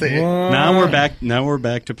saucy. Now we're back. Now we're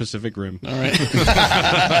back to Pacific Rim. All right.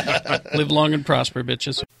 Live long and prosper,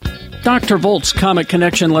 bitches. Dr. Volt's Comic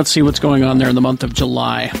Connection. Let's see what's going on there in the month of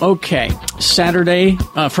July. Okay. Friday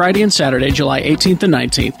and Saturday, July 18th and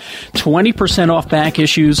 19th, 20% off back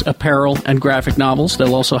issues, apparel, and graphic novels.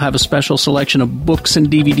 They'll also have a special selection of books and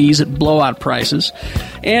DVDs at blowout prices.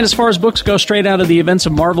 And as far as books go, straight out of the events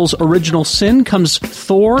of Marvel's Original Sin comes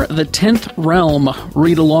Thor, the 10th Realm.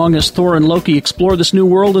 Read along as Thor and Loki explore this new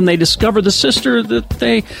world and they discover the sister that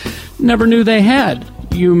they never knew they had.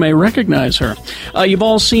 You may recognize her. You've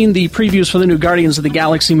all seen the previews for the new Guardians of the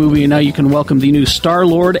Galaxy movie, and now you can welcome the new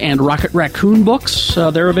Star-Lord and Rocket Raccoon books.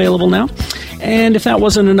 They're available now. And if that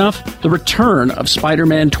wasn't enough, the return of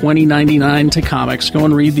Spider-Man 2099 to comics. Go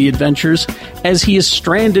and read the adventures as he is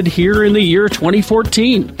stranded here in the year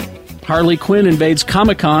 2014. Harley Quinn invades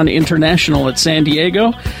Comic-Con International at San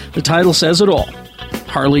Diego. The title says it all.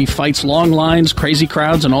 Harley fights long lines, crazy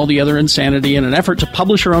crowds, and all the other insanity in an effort to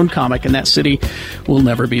publish her own comic, and that city will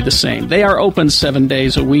never be the same. They are open 7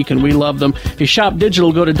 days a week, and we love them. If you shop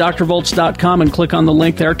digital, go to drvolts.com and click on the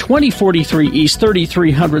link there. 2043 East,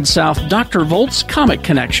 3300 South, Dr. Volt's Comic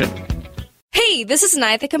Connection. Hey, this is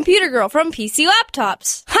Nia, the computer girl from PC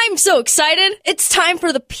Laptops. I'm so excited! It's time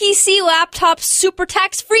for the PC Laptops Super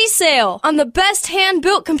Tax Free Sale on the best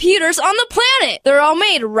hand-built computers on the planet. They're all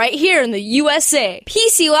made right here in the USA.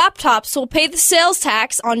 PC Laptops will pay the sales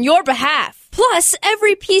tax on your behalf. Plus,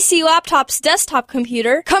 every PC Laptop's desktop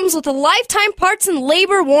computer comes with a lifetime parts and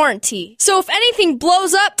labor warranty. So if anything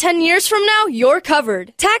blows up 10 years from now, you're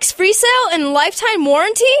covered. Tax-free sale and lifetime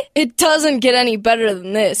warranty? It doesn't get any better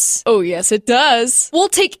than this. Oh yes, it does. We'll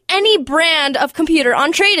take any brand of computer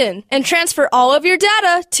on trade-in and transfer all of your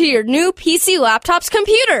data to your new PC Laptop's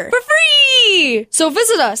computer for free! So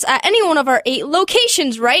visit us at any one of our 8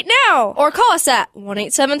 locations right now or call us at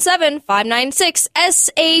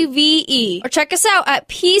 1-877-596-SAVE. Or check us out at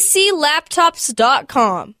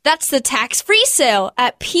PCLaptops.com. That's the tax-free sale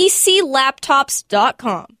at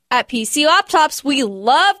PCLaptops.com. At PC Laptops, we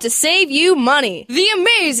love to save you money. The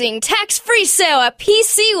amazing tax-free sale at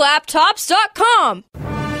PCLaptops.com.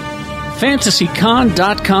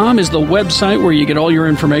 FantasyCon.com is the website where you get all your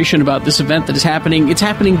information about this event that is happening. It's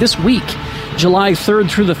happening this week, July 3rd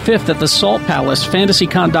through the 5th at the Salt Palace.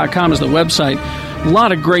 FantasyCon.com is the website. A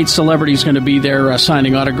lot of great celebrities going to be there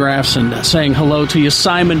signing autographs and saying hello to you.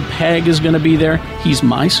 Simon Pegg is going to be there. He's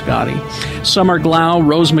my Scotty. Summer Glau,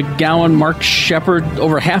 Rose McGowan, Mark Shepard,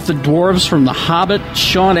 over half the dwarves from The Hobbit,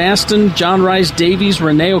 Sean Astin, John Rhys Davies,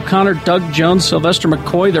 Renee O'Connor, Doug Jones, Sylvester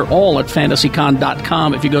McCoy. They're all at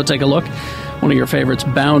fantasycon.com if you go take a look. One of your favorites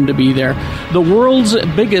bound to be there. The world's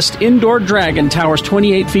biggest indoor dragon towers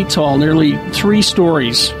 28 feet tall, nearly 3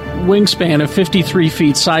 stories. Wingspan of 53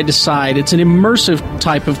 feet side to side. It's an immersive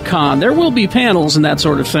type of con. There will be panels and that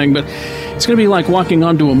sort of thing, but it's going to be like walking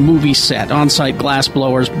onto a movie set. On-site glass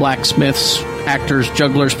blowers, blacksmiths, actors,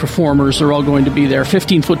 jugglers, performers, they're all going to be there.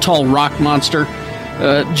 15-foot tall rock monster.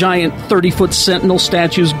 Giant 30-foot sentinel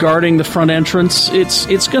statues guarding the front entrance.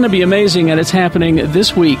 It's going to be amazing, and it's happening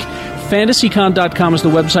this week. FantasyCon.com is the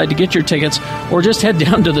website to get your tickets, or just head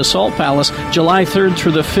down to the Salt Palace, July 3rd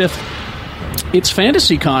through the 5th. It's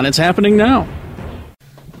FantasyCon. It's happening now.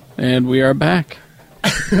 And we are back.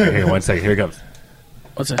 Hey, 1 second. Here it comes.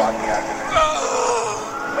 What's that?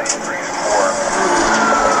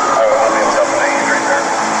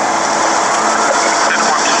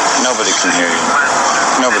 Nobody can hear you.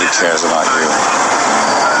 Nobody cares about you.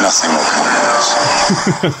 Nothing will come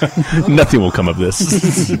of this. Nothing will come of this.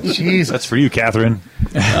 Jeez. That's for you, Catherine.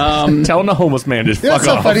 Telling a homeless man to fuck That's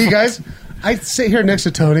so off. funny, you guys. I sit here next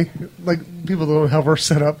to Tony, like people don't know how we're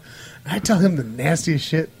set up. I tell him the nastiest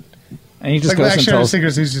shit. And he just like goes Max and Sharon tells.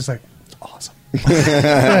 Singers, he's just like, awesome.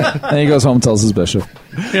 And he goes home and tells his bishop.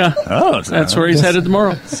 Yeah. Oh, that's where he's headed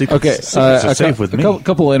tomorrow. Okay, me.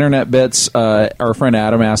 Couple internet bits. Our friend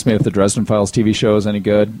Adam asked me if the Dresden Files TV show is any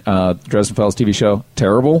good. Dresden Files TV show,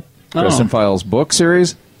 terrible. Oh. Dresden Files book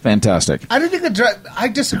series, fantastic. I didn't think I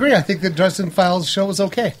disagree. I think the Dresden Files show was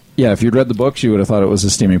okay. Yeah, if you'd read the books, you would have thought it was a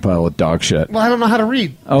steaming pile of dog shit. Well, I don't know how to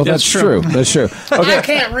read. Oh, that's true. That's true. Okay. I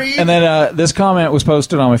can't read. And then this comment was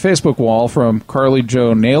posted on my Facebook wall from Carly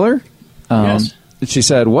Jo Naylor. Yes. She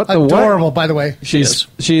said, "What the what?" Adorable, by the way. She's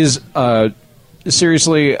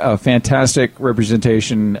seriously a fantastic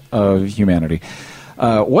representation of humanity.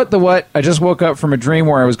 What the what? I just woke up from a dream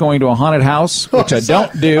where I was going to a haunted house, which I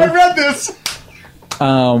don't do. I read this.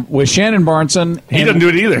 With Shannon Barneson. He doesn't do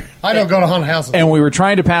it either. I don't go to haunted houses. And we were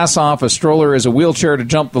trying to pass off a stroller as a wheelchair to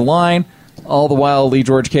jump the line. All the while, Lee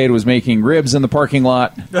George Cade was making ribs in the parking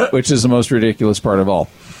lot, which is the most ridiculous part of all.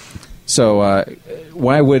 So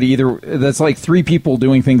why would either... That's like 3 people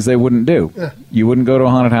doing things they wouldn't do. Yeah. You wouldn't go to a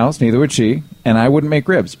haunted house, neither would she, and I wouldn't make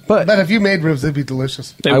ribs. But if you made ribs, they'd be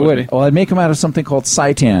delicious. I would. Well, I'd make them out of something called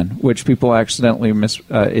seitan, which people accidentally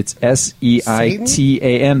it's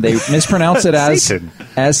Seitan. They mispronounce it as Satan.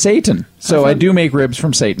 As Satan. So I do make ribs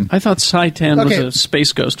from Satan. I thought Seitan Okay. was a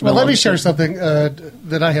space ghost. Well, let me share something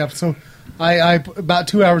that I have. So, I about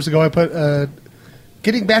 2 hours ago, I put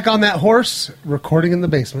getting back on that horse, recording in the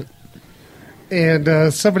basement.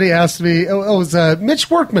 And somebody asked me, it was Mitch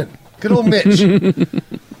Workman, good old Mitch,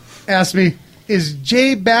 asked me, is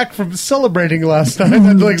Jay back from celebrating last night?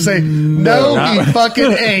 I'd like say, no, he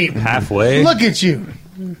fucking ain't. Halfway. Look at you.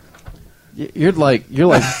 You're like. They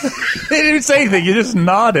didn't even say anything. You just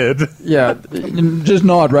nodded. Yeah, just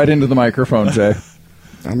nod right into the microphone, Jay.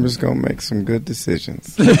 I'm just going to make some good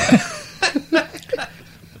decisions. It's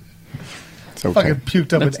okay. Fucking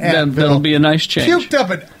puked up an Advil. That'll be a nice change. Puked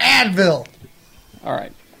up an Advil. All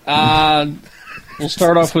right. We'll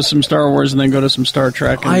start off with some Star Wars and then go to some Star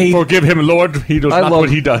Trek. And Forgive him, Lord. He does not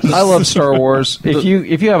what he does. I love Star Wars. If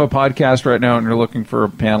you have a podcast right now and you're looking for a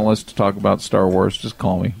panelist to talk about Star Wars, just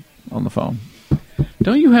call me on the phone.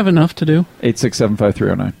 Don't you have enough to do?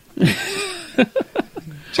 867-5309.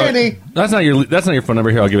 Jenny. That's not your phone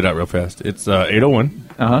number. Here, I'll give it out real fast. It's 801.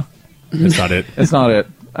 Uh-huh. That's not it. It's not it.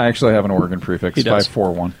 I actually have an Oregon prefix. He does.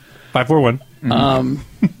 541. 541.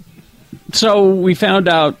 So we found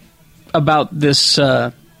out about this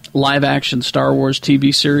live-action Star Wars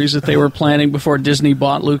TV series that they were planning before Disney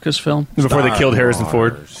bought Lucasfilm. Before they killed Harrison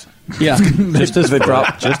Ford. Yeah. Just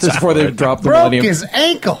before they dropped the Broke Millennium. his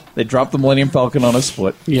ankle. They dropped the Millennium Falcon on a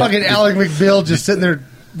split. Yeah. Fucking Alec McBeal just sitting there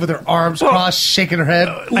with her arms crossed, shaking her head.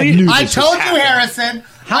 I told you, Harrison.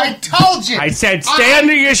 I told you. I said, stay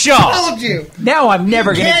under your shawl. I told you. Now I'm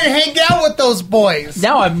never You going can't hang out with those boys.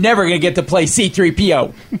 Now I'm never going to get to play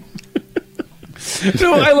C-3PO.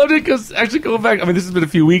 No, I loved it because actually going back, I mean, this has been a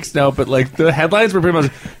few weeks now, but like the headlines were pretty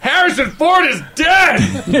much Harrison Ford is dead,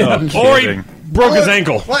 or he broke his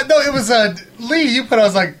ankle. What? No, it was Lee. You put. I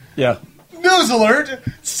was like, Yeah. news alert: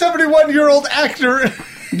 71-year-old actor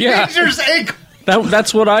Yeah. injures ankle.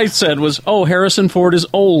 That's what I said was, oh, Harrison Ford is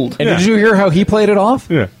old. And did you hear how he played it off?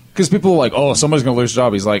 Yeah. Because people are like, oh, somebody's going to lose a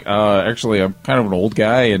job. He's like, actually, I'm kind of an old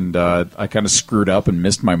guy, and I kind of screwed up and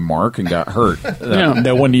missed my mark and got hurt.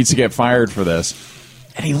 No one needs to get fired for this.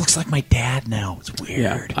 And he looks like my dad now. It's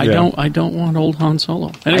weird. I don't want old Han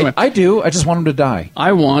Solo. Anyway, I do. I just want him to die.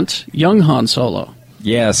 I want young Han Solo.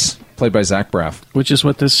 Yes, played by Zach Braff. Which is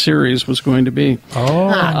what this series was going to be.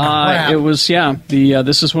 It was,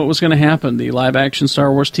 this is what was going to happen. The live-action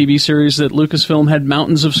Star Wars TV series that Lucasfilm had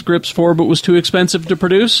mountains of scripts for but was too expensive to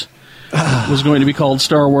produce was going to be called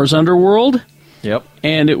Star Wars Underworld. Yep.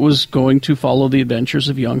 And it was going to follow the adventures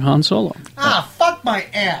of young Han Solo. Fuck my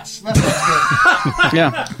ass. That sounds good.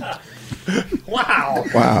 Yeah. Wow.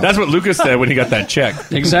 That's what Lucas said when he got that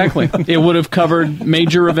check. Exactly. It would have covered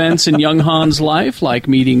major events in young Han's life, like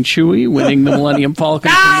meeting Chewie, winning the Millennium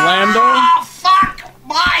Falcon from Lando. Fuck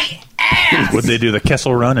my ass. Would they do the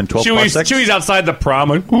Kessel Run in 12 parsecs? Chewie's outside the prom.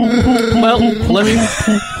 Well, let me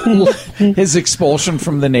his expulsion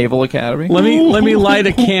from the Naval Academy. Let me light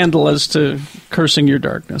a candle as to Cursing Your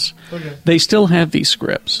Darkness. Okay. They still have these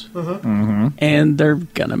scripts, and they're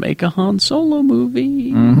gonna make a Han Solo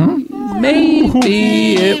movie.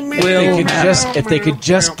 Maybe it will. If they could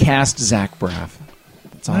just cast Zach Braff.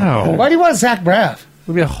 That's all. Wow. Why do you want Zach Braff? It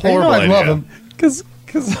would be a horrible I love him. Because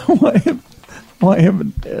I want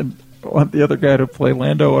him and I want the other guy to play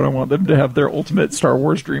Lando, and I want them to have their ultimate Star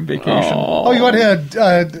Wars dream vacation. Oh, you want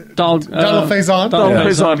Donald Faison? Donald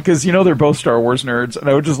Faison, because they're both Star Wars nerds, and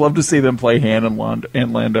I would just love to see them play Han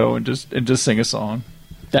and Lando and just sing a song.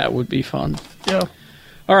 That would be fun. Yeah.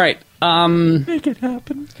 All right. Make it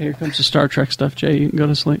happen. Okay, here comes the Star Trek stuff. Jay, you can go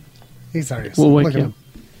to sleep. He's already asleep. We'll wake Look at you. him.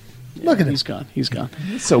 Look at him. He's gone. He's gone.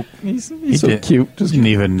 He's so cute. He didn't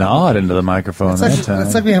even nod into the microphone that time.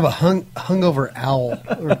 It's like we have a hungover owl.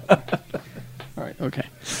 All right. Okay.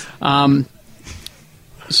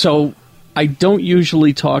 So I don't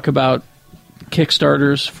usually talk about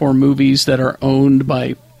Kickstarters for movies that are owned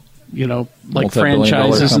by, like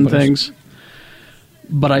franchises and things.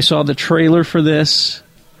 But I saw the trailer for this,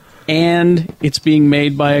 and it's being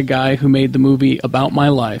made by a guy who made the movie About My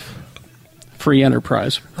Life, Free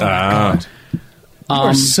Enterprise. Oh, my God. You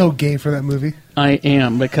are so gay for that movie. I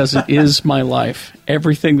am, because it is my life.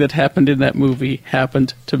 Everything that happened in that movie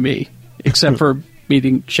happened to me, except for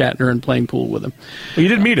meeting Shatner and playing pool with him. Well, you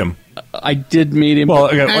did meet him. I did meet him. Well,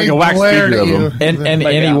 like a wax figure of him. And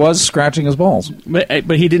he was scratching his balls. But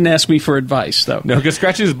he didn't ask me for advice, though. No, because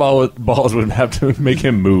scratching his balls would have to make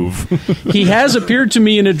him move. He has appeared to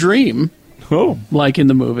me in a dream, like in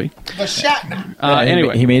the movie. The Shatner.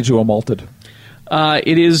 Anyway. He made you a malted.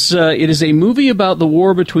 It is a movie about the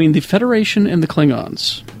war between the Federation and the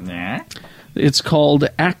Klingons. Nah. It's called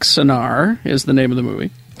Axanar, is the name of the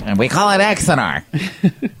movie. And we call it Axanar.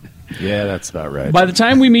 Yeah, that's about right. By the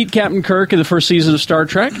time we meet Captain Kirk in the first season of Star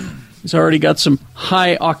Trek, he's already got some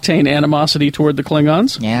high-octane animosity toward the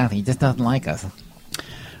Klingons. Yeah, he just doesn't like us.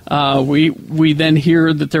 We then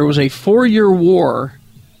hear that there was a 4-year war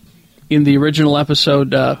in the original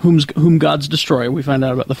episode, Whom Gods Destroy. We find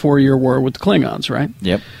out about the 4-year war with the Klingons, right?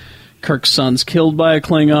 Yep. Kirk's son's killed by a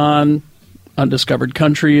Klingon. Undiscovered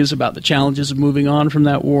Countries, about the challenges of moving on from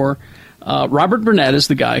that war. Robert Burnett is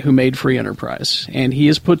the guy who made Free Enterprise, and he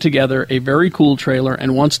has put together a very cool trailer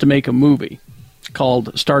and wants to make a movie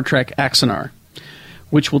called Star Trek Axanar,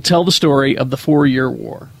 which will tell the story of the 4-year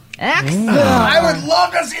war. I would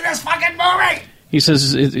love to see this fucking movie! He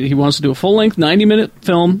says he wants to do a full-length 90-minute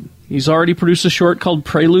film. He's already produced a short called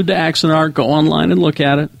Prelude to Axanar. Go online and look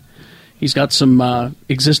at it. He's got some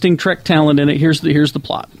existing Trek talent in it. Here's the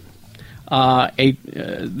plot.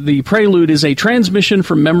 The Prelude is a transmission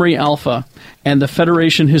from Memory Alpha and the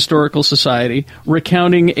Federation Historical Society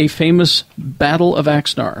recounting a famous Battle of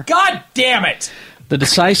Axanar. God damn it! The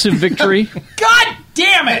decisive victory. God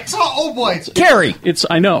damn it! Oh boy! Carrie!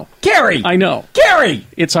 I know. Carrie! I know. Carrie!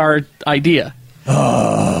 It's our idea.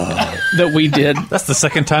 That we did. That's the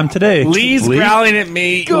second time today. Lee's growling at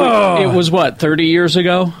me. It was what, 30 years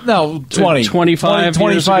ago? No, 25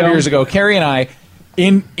 years ago. Carrie and I,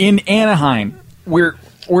 in Anaheim, we're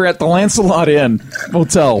at the Lancelot Inn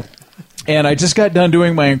Motel, and I just got done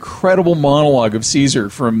doing my incredible monologue of Caesar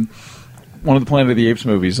from one of the Planet of the Apes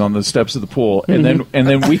movies on the steps of the pool, and then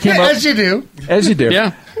we came up as you do.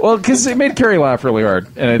 Yeah. Well, because it made Carrie laugh really hard,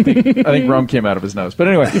 and I think rum came out of his nose. But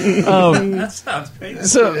anyway, that sounds painful.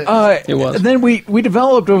 So it was. And then we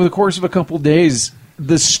developed over the course of a couple of days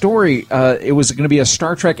the story. It was going to be a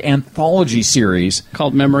Star Trek anthology series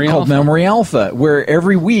called Memory Alpha, where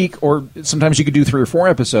every week, or sometimes you could do 3 or 4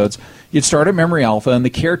 episodes, you'd start at Memory Alpha, and the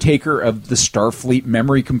caretaker of the Starfleet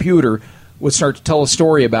memory computer would start to tell a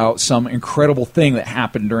story about some incredible thing that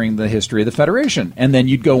happened during the history of the Federation. And then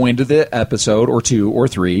you'd go into the episode or 2 or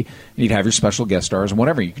 3, and you'd have your special guest stars and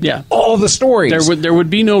whatever. You could do all the stories. There would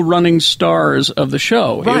be no running stars of the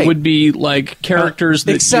show. Right. It would be like characters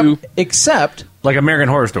that except like American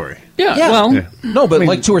Horror Story. No, but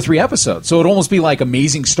like 2 or 3 episodes. So it'd almost be like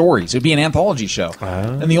Amazing Stories. It'd be an anthology show.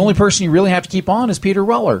 And the only person you really have to keep on is Peter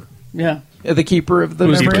Weller. Yeah. The keeper of the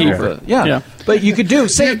Who's the memory keeper? alpha. Yeah. But you could do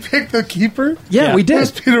You picked the keeper? Yeah, we did.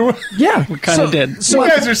 Where's Peter? Yeah, we kind of did. So you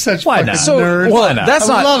guys are such fucking nerds. Well, that's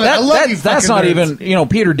I not. love it. I love you That's fucking not nerds. even.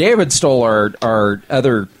 Peter David stole our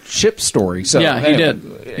other ship story. So Yeah, he did.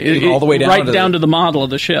 all the way down right to down to the model of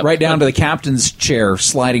the ship, right down to the captain's chair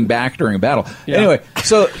sliding back during a battle. Yeah. Anyway,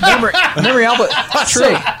 so memory alpha.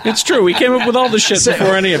 True. It's true. We came up with all the shit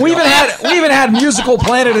before any of we y'all. even had musical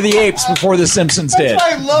Planet of the Apes before the Simpsons did. That's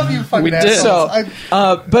why I love you fucking We did. assholes.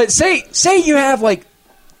 So, but say you have like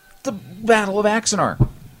the Battle of Axanar.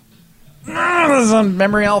 This is on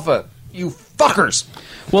Memory Alpha. You fuckers.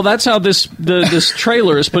 Well, that's how this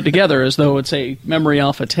trailer is put together, as though it's a Memory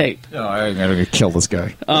Alpha tape. No, I'm going to kill this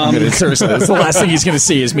guy. Seriously, that's the last thing he's going to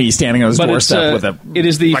see is me standing on his doorstep with a. It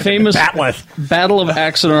is the like famous batleth. Battle of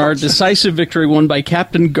Axanar, decisive victory won by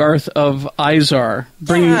Captain Garth of Izar,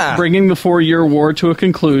 bringing the 4-year war to a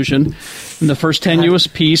conclusion. In the first tenuous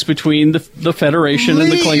peace between the Federation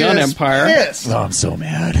and the Klingon Empire. Pissed. Oh, I'm so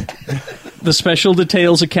mad. The special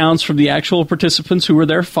details accounts from the actual participants who were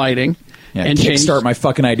there fighting. Yeah, and kickstart my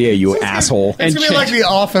fucking idea, you asshole. It's going to be like The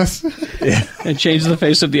Office. And change the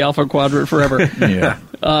face of the Alpha Quadrant forever.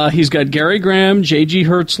 Yeah. He's got Gary Graham, J.G.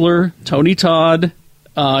 Hertzler, Tony Todd.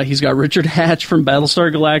 He's got Richard Hatch from Battlestar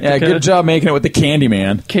Galactica. Yeah, good job making it with the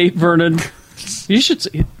Candyman. Kate Vernon. You should.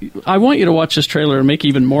 I want you to watch this trailer and make you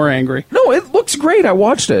even more angry. No, it looks great. I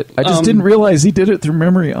watched it. I just didn't realize he did it through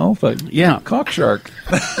Memory Alpha. Yeah. Cockshark.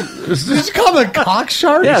 Did you call him a cock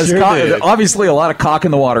shark? Yeah, it's obviously a lot of cock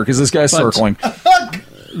in the water because this guy's circling.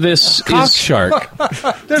 This Cock is shark.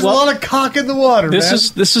 There's a lot of cock in the water, man.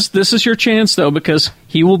 This is your chance though, because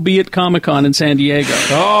he will be at Comic-Con in San Diego.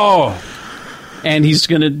 Oh. And he's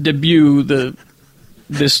going to debut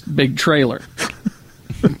this big trailer.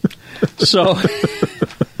 So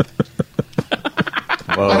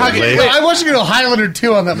I want you to go Highlander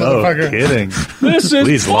 2 on that motherfucker. Kidding. This is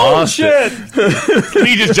Please lost bullshit. And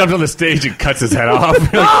he just jumps on the stage and cuts his head off. He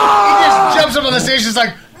just jumps up on the stage and is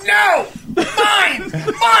like, no!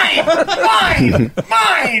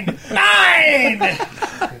 Mine!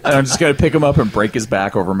 I'm just going to pick him up and break his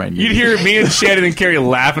back over my knee. You'd hear me and Shannon and Carrie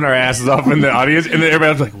laughing our asses off in the audience, and then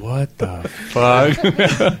everybody's like, what the fuck?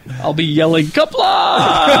 I'll be yelling,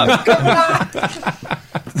 Kapla!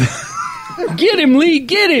 Get him, Lee,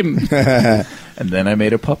 get him! And then I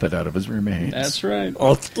made a puppet out of his remains. That's right. I'm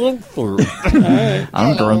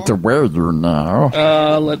going to wear you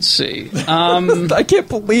now. Let's see. I can't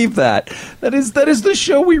believe that. That is the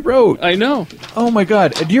show we wrote. I know. Oh my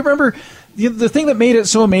god! Do you remember the thing that made it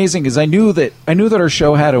so amazing? Is I knew that our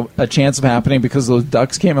show had a chance of happening because those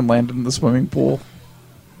ducks came and landed in the swimming pool.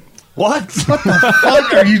 What the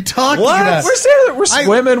fuck are you talking about? We're standing there, we're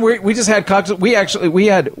swimming. We just had cocktails. We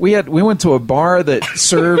went to a bar that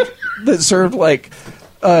served like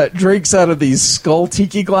drinks out of these skull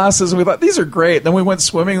tiki glasses, and we thought these are great. Then we went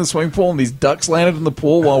swimming in the swimming pool, and these ducks landed in the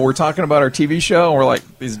pool while we're talking about our TV show, and we're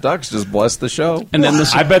like, these ducks just blessed the show. And then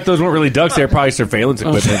I bet those weren't really ducks; they're probably surveillance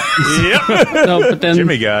equipment. No, but then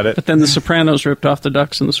Jimmy got it. But then the Sopranos ripped off the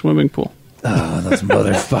ducks in the swimming pool. Oh, those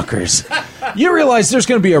motherfuckers! You realize there's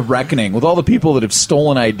going to be a reckoning with all the people that have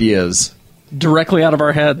stolen ideas directly out of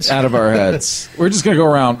our heads. We're just going to go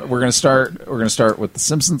around. We're going to start with the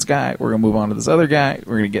Simpsons guy. We're going to move on to this other guy.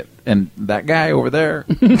 We're going to get and that guy over there.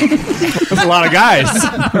 That's a lot of guys.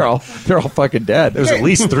 They're all fucking dead. There's at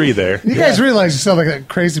least 3 there. You guys realize you sound like that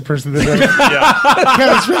crazy person that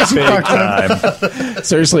Big time.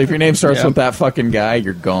 Seriously, if your name starts with that fucking guy,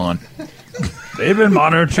 you're gone. They've been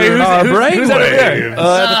monitoring our brainwaves. The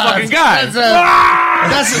fucking guy.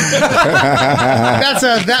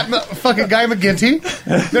 That fucking guy McGinty.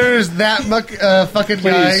 There's that fucking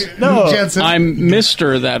guy Jensen. I'm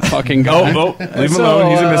Mr. that fucking guy. Oh, leave him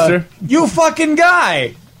alone. He's a mister. You fucking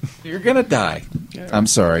guy. You're gonna die. I'm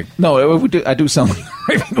sorry. No, I do sound like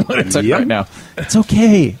Raven Lunatic right now. It's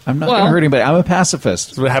okay. I'm not gonna hurt anybody. I'm a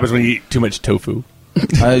pacifist. That's what happens when you eat too much tofu.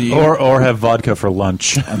 Or have vodka for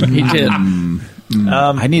lunch. He did.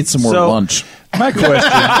 I need some more lunch. My question.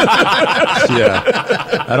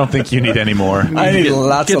 I don't think you need any more. I need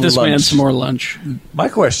lots of lunch. Get this man some more lunch. My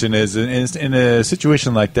question is, in a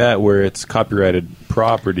situation like that where it's copyrighted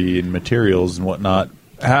property and materials and whatnot,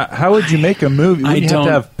 How would you make a movie? I You have don't-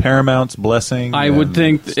 to have Paramount's blessing. I would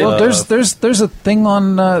think Well, there's a thing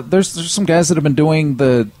on there's some guys that have been doing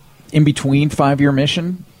the in between 5-year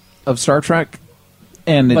mission of Star Trek,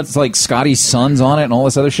 and it's like Scotty's son's on it and all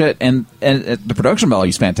this other shit, and the production value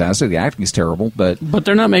is fantastic. The acting is terrible, but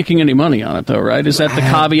they're not making any money on it, though, right? Is that the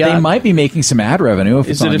caveat? They might be making some ad revenue if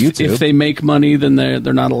it's on YouTube. If they make money, then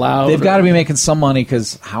they're not allowed? They've got to be making some money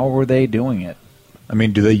because how are they doing it? I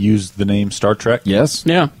mean, do they use the name Star Trek? Yes.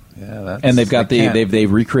 Yeah. Yeah, And they've got they can't.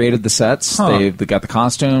 they've recreated the sets. Huh. They've got the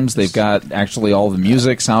costumes. They've got actually all the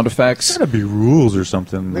music, sound effects. There's got to be rules or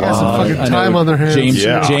something. They got some fucking I know time on their hands.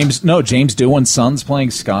 James Doohan's son's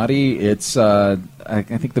playing Scotty. It's I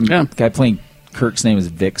think the guy playing Kirk's name is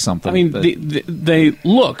Vic something. I mean, but- they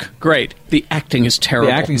look great. The acting is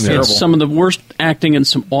terrible. The acting's terrible. It's some of the worst acting and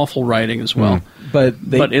some awful writing as well. But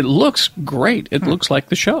it looks great. It looks like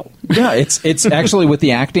the show. yeah, it's actually with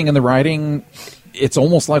the acting and the writing, it's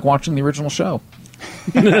almost like watching the original show.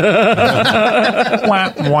 Wah,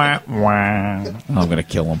 wah, wah. I'm going to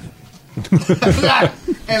kill him.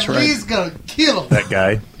 And Lee's gonna kill him. That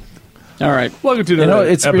guy. All right. Welcome to You another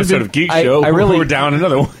know, it's episode really- of Geek I- Show. I really- We're down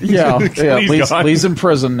another one. Yeah, gone. Lee's in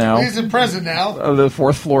prison now. He's in prison now. On the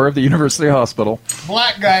 4th floor of the University Hospital.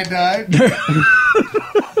 Black guy died.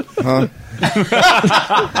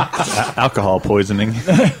 Alcohol poisoning.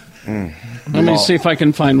 Let me see if I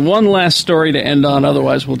can find one last story to end on.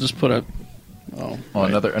 Otherwise, we'll just put a. Oh,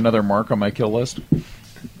 another mark on my kill list.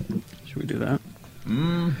 Should we do that?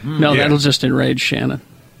 No, that'll just enrage Shannon.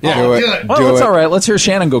 Yeah. Well, Do it. that's all right. Let's hear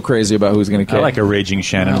Shannon go crazy about who's going to I kill. like a raging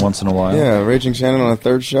Shannon once in a while. Yeah, Raging Shannon on a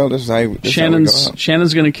third show. This is how we go out.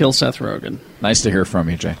 Shannon's going to kill Seth Rogen. Nice to hear from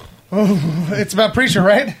you, Jay. Oh, it's about Preacher,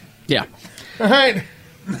 right? Yeah. All right.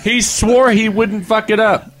 He swore he wouldn't fuck it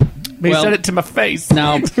up. He Well, said it to my face.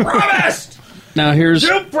 Now, Promised! now here's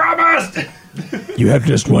You promised! You have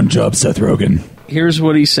just one job, Seth Rogen. here's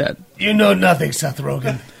what he said. You know nothing, Seth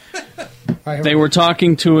Rogen. They were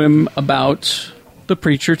talking to him about the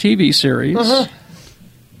Preacher TV series,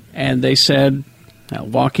 and they said,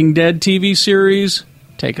 Walking Dead TV series,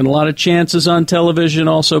 taking a lot of chances on television,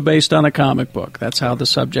 also based on a comic book. That's how the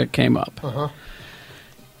subject came up.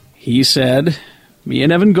 He said, me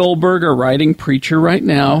and Evan Goldberg are writing Preacher right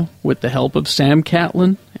now with the help of Sam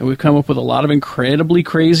Catlin, and we've come up with a lot of incredibly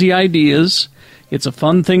crazy ideas. It's a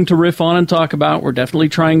fun thing to riff on and talk about. We're definitely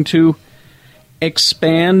trying to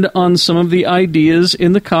expand on some of the ideas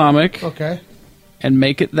in the comic and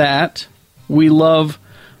make it that. We love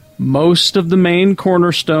most of the main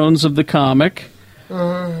cornerstones of the comic,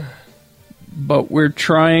 but we're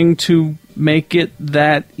trying to make it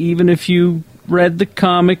that even if you read the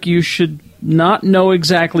comic, you should not know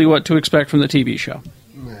exactly what to expect from the TV show.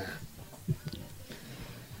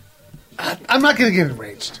 I'm not going to get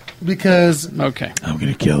enraged because Okay. I'm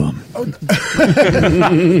going to kill him.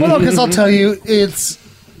 well, because I'll tell you, it's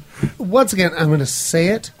once again, I'm going to say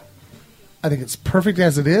it. I think it's perfect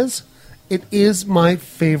as it is. It is my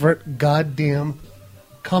favorite goddamn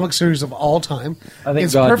comic series of all time. I think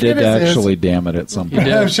It's God perfect did as it is. actually damn it at some point.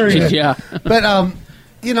 I'm sure he did. Yeah. But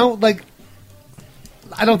you know, like,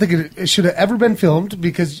 I don't think it should have ever been filmed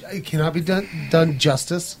because it cannot be done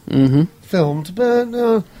justice. Filmed, but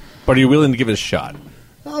But are you willing to give it a shot?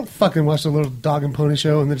 I'll fucking watch a little dog and pony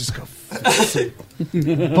show and then just go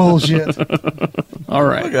bullshit. All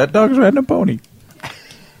right. Look, that dog's riding a pony.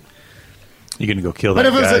 You're going to go kill But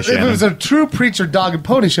that guy, if it was a true Preacher dog and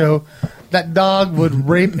pony show, that dog would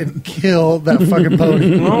rape and kill that fucking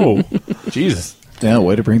pony. Oh, Jesus. Yeah,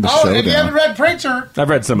 way to bring the Oh, show if you down. haven't read Preacher, I've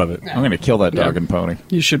read some of it. I'm going to kill that dog and pony.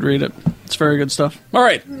 You should read it. It's very good stuff. All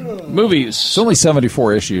right. Movies. It's only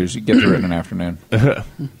 74 issues. You can get through it in an afternoon.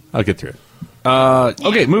 I'll get through it.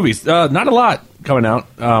 Okay, movies. Not a lot coming out.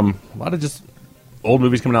 A lot of just old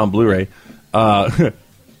movies coming out on Blu-ray.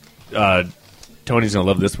 Tony's going to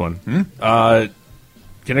love this one.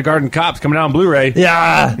 Kindergarten Cops coming out on Blu-ray.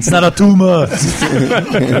 Yeah, it's not a tumor.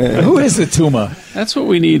 Who is the Tuma? That's what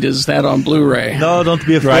we need is that on Blu-ray. No, don't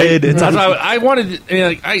be afraid. It's That's why I wanted.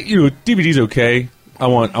 DVD's okay. I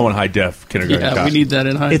want high def Kindergarten Yeah, Cops. we need that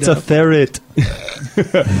in high It's a def. ferret.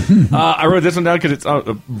 I wrote this one down because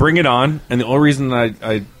it's Bring It On, and the only reason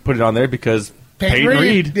I put it on there because Peyton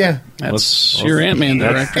Reed. Yeah. That's your Ant-Man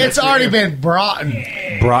director. It's already been brought.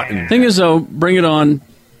 Broughton. Thing is, though, Bring It On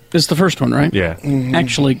is the first one, right? Yeah.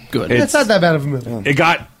 Actually good. It's not that bad of a movie. It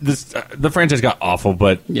got this. The franchise got awful,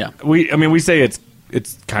 but Yeah. we say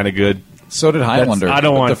it's kind of good. So did Highlander. I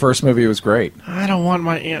don't but want the first movie was great. I don't want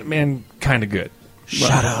my Ant-Man kind of good.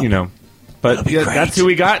 Shut up. You know. But yeah, that's who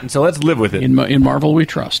we got, and so let's live with it. In Marvel, we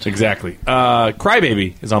trust. Exactly.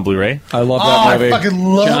 Crybaby is on Blu-ray. I love that movie. I fucking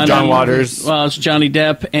love John Waters. Well, it's Johnny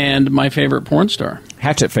Depp and my favorite porn star.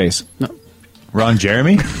 Hatchet Face. No. Ron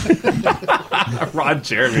Jeremy? Ron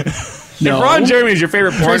Jeremy. No. If Ron Jeremy is your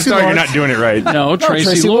favorite porn Tracy star, you're Lords. not doing it right. No,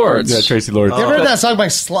 Tracy Lords. Yeah, Tracy Lords. You ever heard that song by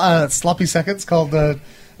Sloppy Seconds called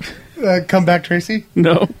 "Come Back, Tracy"?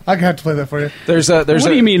 No. I have to play that for you. What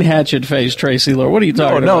do you mean hatchet face, Tracy Lord? What are you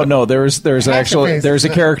talking about? No. There's a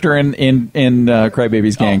character in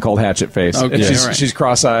Crybaby's gang called Hatchet Face. Okay, And she's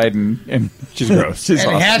cross-eyed and she's gross. She's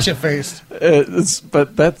And awesome. hatchet faced.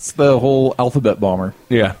 But that's the whole alphabet bomber.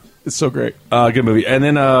 Yeah. It's so great. Good movie. And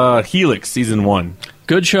then Helix season 1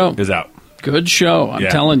 Good show. is out. Good show. I'm Yeah.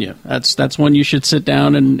 telling you. That's when you should sit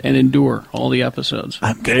down and endure all the episodes.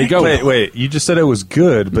 There you go. Wait. You just said it was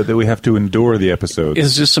good, but that we have to endure the episodes.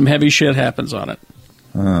 It's just some heavy shit happens on it.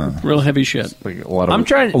 Real heavy shit. A lot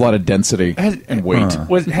of density and weight.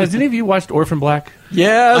 Has any of you watched Orphan Black?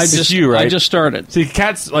 Yes. It's you, right? I just started. See,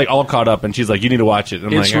 Kat's like all caught up, and she's like, "You need to watch it." And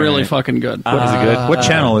I'm It's like, "All really right." fucking good. What is it good? What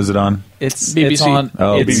channel is it on? It's BBC. on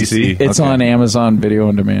BBC. It's Okay. on Amazon Video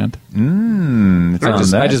on Demand. It's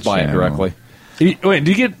on that I just buy it channel. directly. Wait,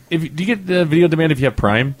 do you get the video on demand if you have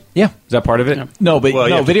Prime? Yeah. Is that part of it? No, but Well,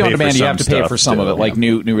 you have to video pay on for demand. You some have to pay stuff for some of still, it, like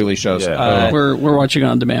new release shows. Yeah. We're watching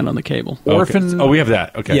on demand on the cable. Orphan. Oh, we have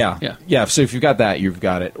that. Okay. Yeah. So if you've got that, you've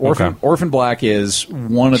got it. Okay. Orphan Black is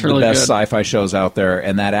one It's of the really best good. sci-fi shows out there,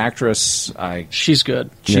 and that actress, She's good.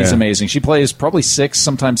 she's Yeah. amazing. She plays probably 6,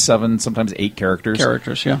 sometimes 7, sometimes 8 characters.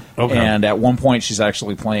 Yeah. Okay. And at one point, she's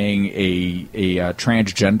actually playing a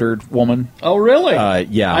transgendered woman. Oh, really?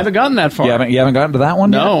 Yeah. I haven't gotten that far. You haven't gotten to that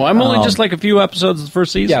one? No, yet? I'm only just like a few episodes of the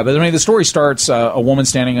first season. Yeah, but I mean, the story starts. A woman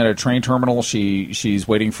standing at a train terminal. She's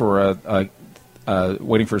waiting for a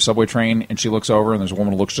subway train, and she looks over, and there's a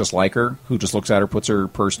woman who looks just like her, who just looks at her, puts her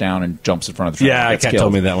purse down, and jumps in front of the train. Yeah, and gets Kat killed.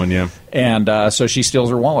 told me that one. Yeah. And so she steals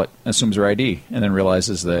her wallet, assumes her ID, and then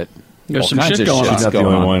realizes that There's all some kinds shit of going on. shit's She's not the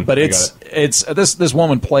going only on. one. But I it's this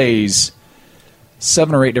woman plays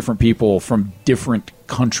 7 or 8 different people from different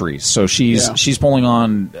countries. So she's pulling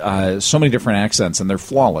on so many different accents, and they're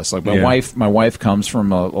flawless. Like my wife comes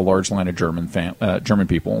from a large line of German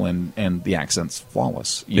people, and the accent's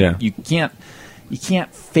flawless. You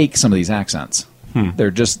can't fake some of these accents.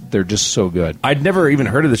 They're just so good. I'd never even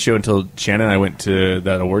heard of the show until Shannon and I went to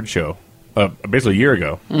that award show. Basically a year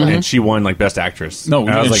ago, and she won like Best Actress. No,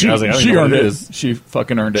 and I was like, I don't she know what earned it it. is. She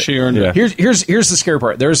fucking earned it. She earned it. Here's the scary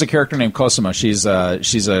part. There's a character named Cosima. She's a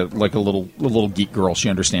little geek girl. She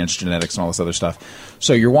understands genetics and all this other stuff.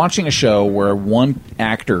 So you're watching a show where one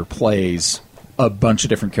actor plays a bunch of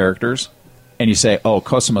different characters, and you say, "Oh,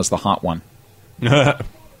 Cosima's the hot one."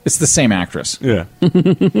 It's the same actress. Yeah,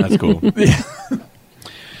 that's cool.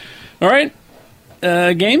 All right.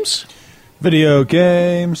 Games? Video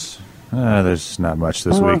games. There's not much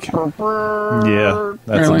this week. Yeah,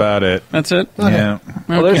 that's Really? about it. That's it? Yeah.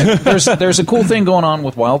 Well, there's a cool thing going on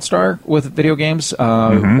with WildStar with video games.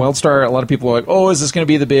 WildStar, a lot of people are like, "Oh, is this going to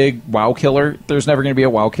be the big WoW killer?" There's never going to be a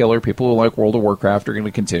WoW killer. People who like World of Warcraft are going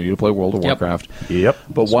to continue to play World of Warcraft. Yep.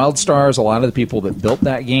 But WildStar is a lot of the people that built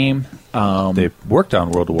that game. They worked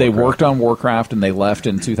on World of Warcraft. They worked on Warcraft, and they left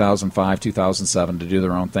in 2005, 2007 to do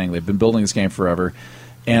their own thing. They've been building this game forever.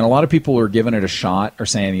 And a lot of people who are giving it a shot are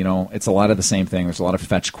saying, it's a lot of the same thing. There's a lot of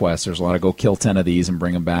fetch quests. There's a lot of go kill 10 of these and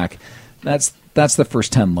bring them back. That's the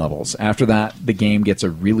first 10 levels. After that, the game gets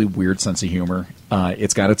a really weird sense of humor.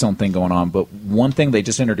 It's got its own thing going on. But one thing they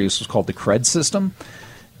just introduced was called the Cred system.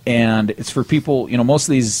 And it's for people, most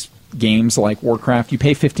of these games like Warcraft, you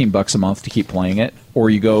pay $15 a month to keep playing it, or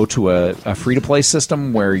you go to a free-to-play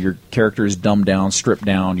system where your character is dumbed down, stripped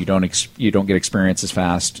down. You don't get experience as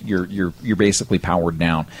fast. You're basically powered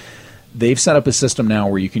down. They've set up a system now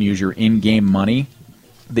where you can use your in-game money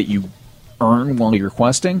that you earn while you're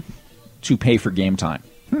questing to pay for game time.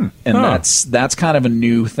 And that's kind of a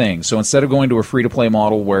new thing. So instead of going to a free-to-play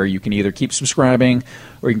model where you can either keep subscribing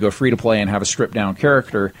or you can go free-to-play and have a stripped-down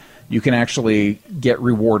character, you can actually get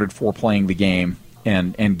rewarded for playing the game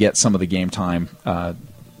and get some of the game time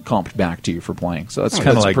comped back to you for playing. So that's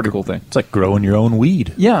kind of like a pretty cool thing. It's like growing your own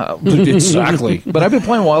weed. Yeah, exactly. But I've been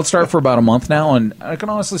playing WildStar for about a month now, and I can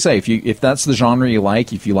honestly say, if that's the genre you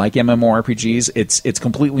like, if you like MMORPGs, it's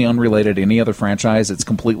completely unrelated to any other franchise. It's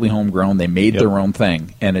completely homegrown. They made their own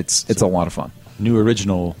thing, and it's a lot of fun. New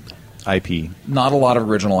original IP. Not a lot of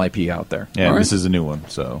original IP out there. Yeah, this is a new one.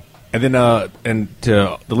 So, and then and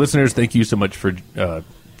to the listeners, thank you so much for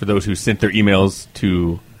those who sent their emails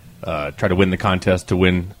to try to win the contest to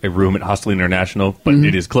win a room at Hostel International, but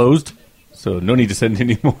it is closed. So no need to send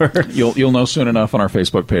any more. You'll know soon enough on our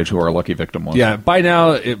Facebook page who our lucky victim was. Yeah, by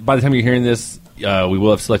now, by the time you're hearing this, we will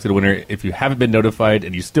have selected a winner. If you haven't been notified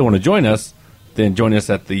and you still want to join us, then join us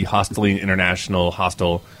at the Hosteling International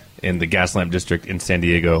Hostel in the Gaslamp District in San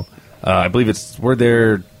Diego. I believe we're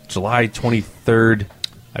there July 23rd,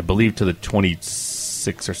 I believe, to the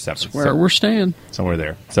 26th or 7th. That's where we're staying. Somewhere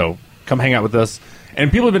there. So come hang out with us. And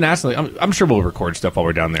people have been asking, I'm sure we'll record stuff while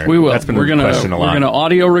we're down there. We will. That's been we're gonna questioned a lot. We're going to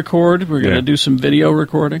audio record. We're going to do some video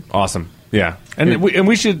recording. Awesome. Yeah. And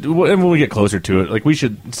we should, and when we get closer to it, like we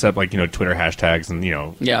should set like, Twitter hashtags and,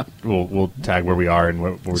 yeah, we'll tag where we are and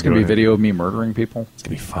what we're doing. It's going to be video of me murdering people. It's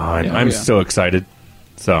going to be fun. Yeah, I'm so excited.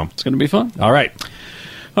 So it's going to be fun. All right.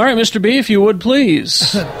 All right, Mr. B, if you would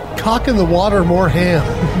please. Cock in the water, more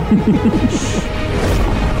ham.